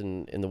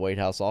person in the White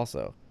House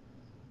also.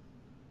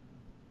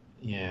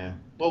 Yeah.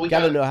 Well, we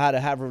got to know how to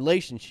have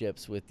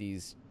relationships with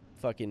these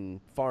fucking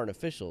foreign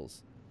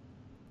officials.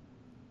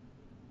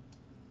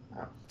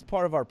 It's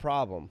part of our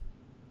problem.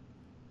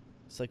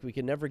 It's like we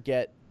can never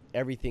get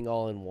everything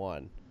all in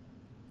one.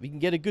 We can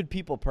get a good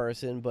people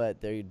person, but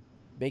they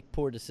make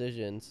poor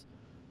decisions.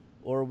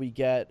 Or we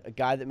get a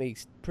guy that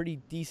makes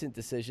pretty decent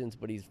decisions,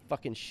 but he's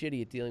fucking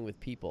shitty at dealing with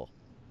people.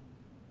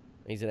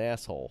 He's an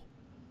asshole.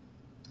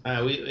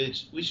 We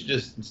should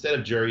just, instead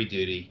of jury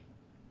duty,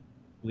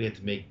 we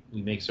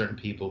make certain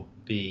people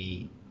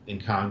be in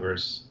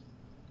Congress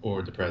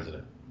or the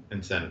president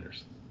and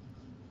senators.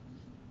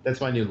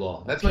 That's my new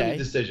law. That's my new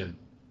decision.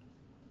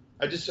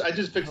 I just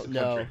fixed the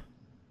country.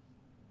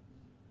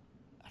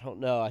 I don't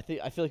know. I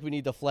feel like we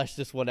need to flesh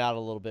this one out a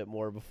little bit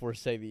more before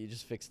saying that you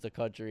just fixed the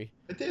country.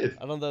 I did.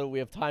 I don't know that we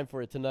have time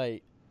for it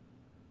tonight.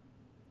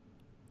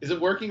 Is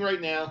it working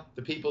right now?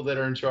 The people that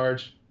are in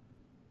charge?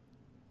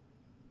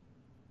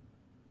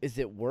 Is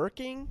it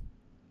working?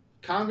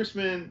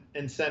 Congressmen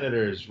and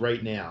senators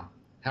right now.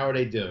 How are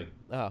they doing?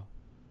 Oh.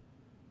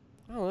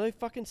 Oh, they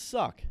fucking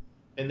suck.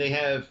 And they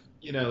have,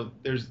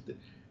 there's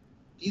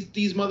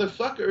these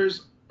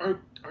motherfuckers are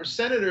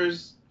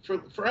senators for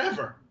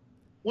forever.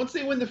 Once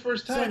they win the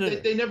first time,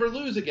 they never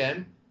lose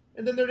again,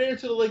 and then they're there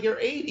till they're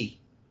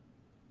 80.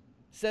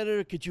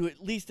 Senator, could you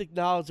at least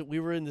acknowledge that we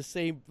were in the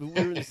same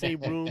room?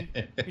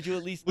 Could you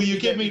at least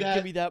give me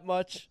that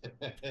much?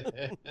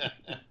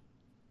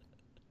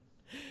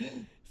 As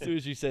soon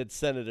as you said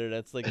senator,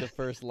 that's like the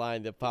first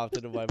line that popped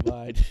into my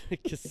mind.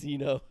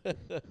 Casino.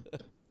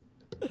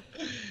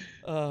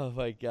 Oh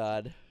my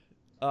God.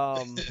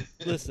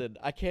 Listen,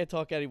 I can't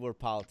talk any more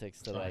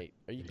politics tonight.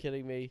 Are you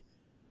kidding me?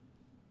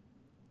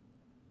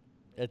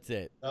 That's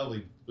it. Oh,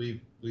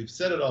 we've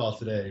said it all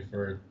today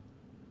for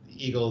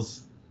the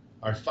Eagles,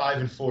 our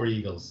 5-4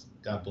 Eagles.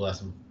 God bless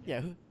them.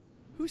 Yeah.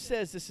 Who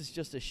says this is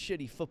just a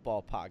shitty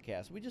football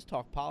podcast? We just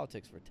talk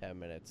politics for 10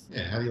 minutes.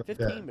 Yeah, how do you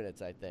 15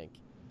 minutes, I think.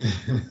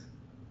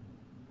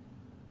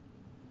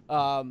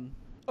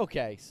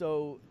 Okay,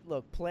 so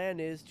look, plan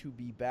is to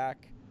be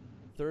back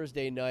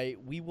Thursday night.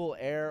 We will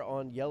air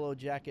on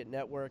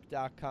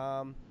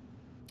yellowjacketmedia.com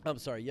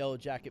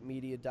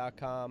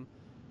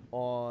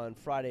on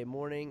Friday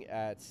morning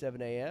at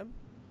 7 a.m.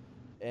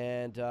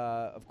 And,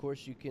 of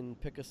course, you can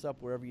pick us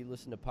up wherever you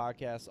listen to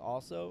podcasts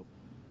also.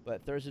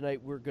 But Thursday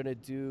night, we're going to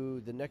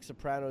do the next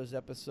Sopranos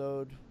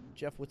episode.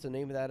 Jeff, what's the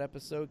name of that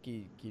episode? Do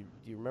you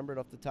remember it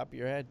off the top of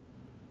your head?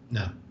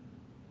 No.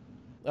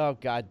 Oh,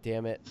 God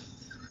damn it.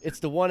 It's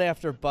the one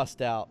after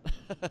Bust Out.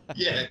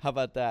 Yeah. How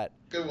about that?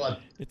 Good one.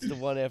 It's the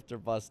one after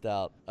Bust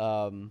Out.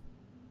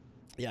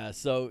 Yeah,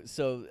 so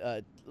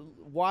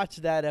watch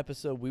that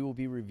episode. We will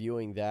be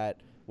reviewing that.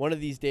 One of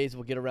these days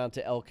we'll get around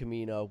to El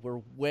Camino.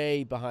 We're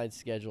way behind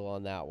schedule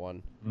on that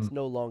one. It's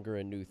no longer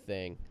a new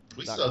thing.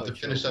 We Not still have to quite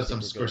sure finish what up some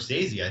we think we're gonna-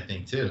 Scorsese, I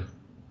think, too.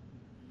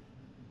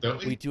 Don't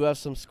we? We do have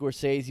some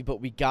Scorsese, but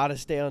we got to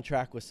stay on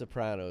track with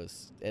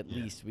Sopranos. At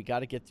least we got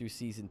to get through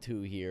season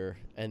 2 here,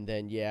 and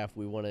then if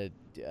we want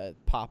to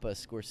pop a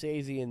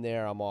Scorsese in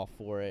there, I'm all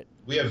for it.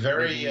 We have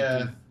very Maybe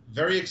we do.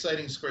 very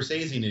exciting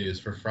Scorsese news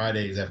for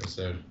Friday's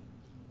episode.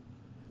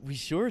 We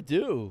sure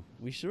do.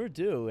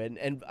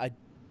 And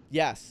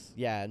yes,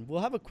 and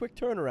we'll have a quick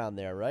turnaround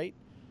there, right?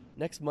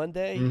 Next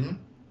Monday, Mm-hmm.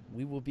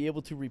 we will be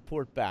able to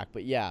report back.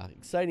 But yeah,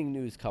 exciting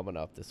news coming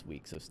up this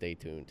week, so stay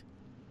tuned.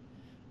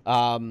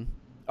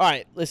 All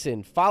right,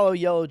 listen, follow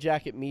Yellow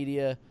Jacket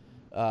Media.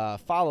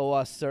 Follow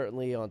us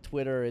certainly on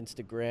Twitter,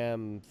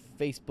 Instagram,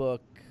 Facebook,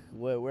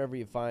 wherever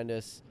you find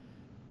us.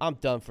 I'm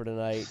done for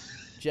tonight.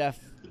 Jeff,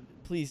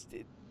 please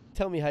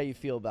tell me how you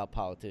feel about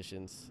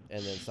politicians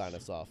and then sign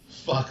us off.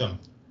 Fuck 'em.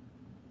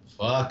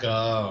 Fuck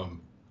 'em.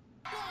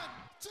 1,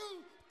 2,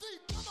 3,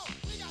 come on.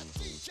 We got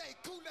DJ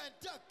Cool and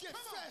Duck Get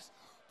Fresh.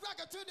 Rock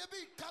it to the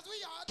beat, cause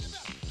we are the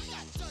best. We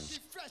got Ducky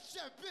Fresh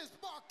and Biz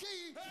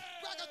Marquee.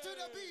 Rock it to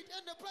the beat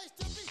and the place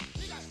to be.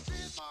 We got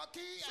Biz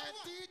Marquee and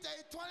DJ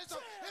 20.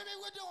 So hit me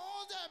with the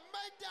horns and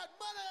make that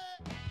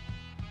money.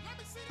 Let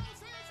me see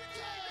those hands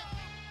again.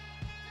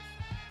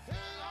 Hit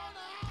it on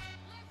now.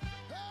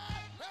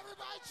 Hey,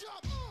 everybody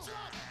jump,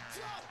 jump,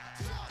 jump,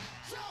 jump,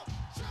 jump.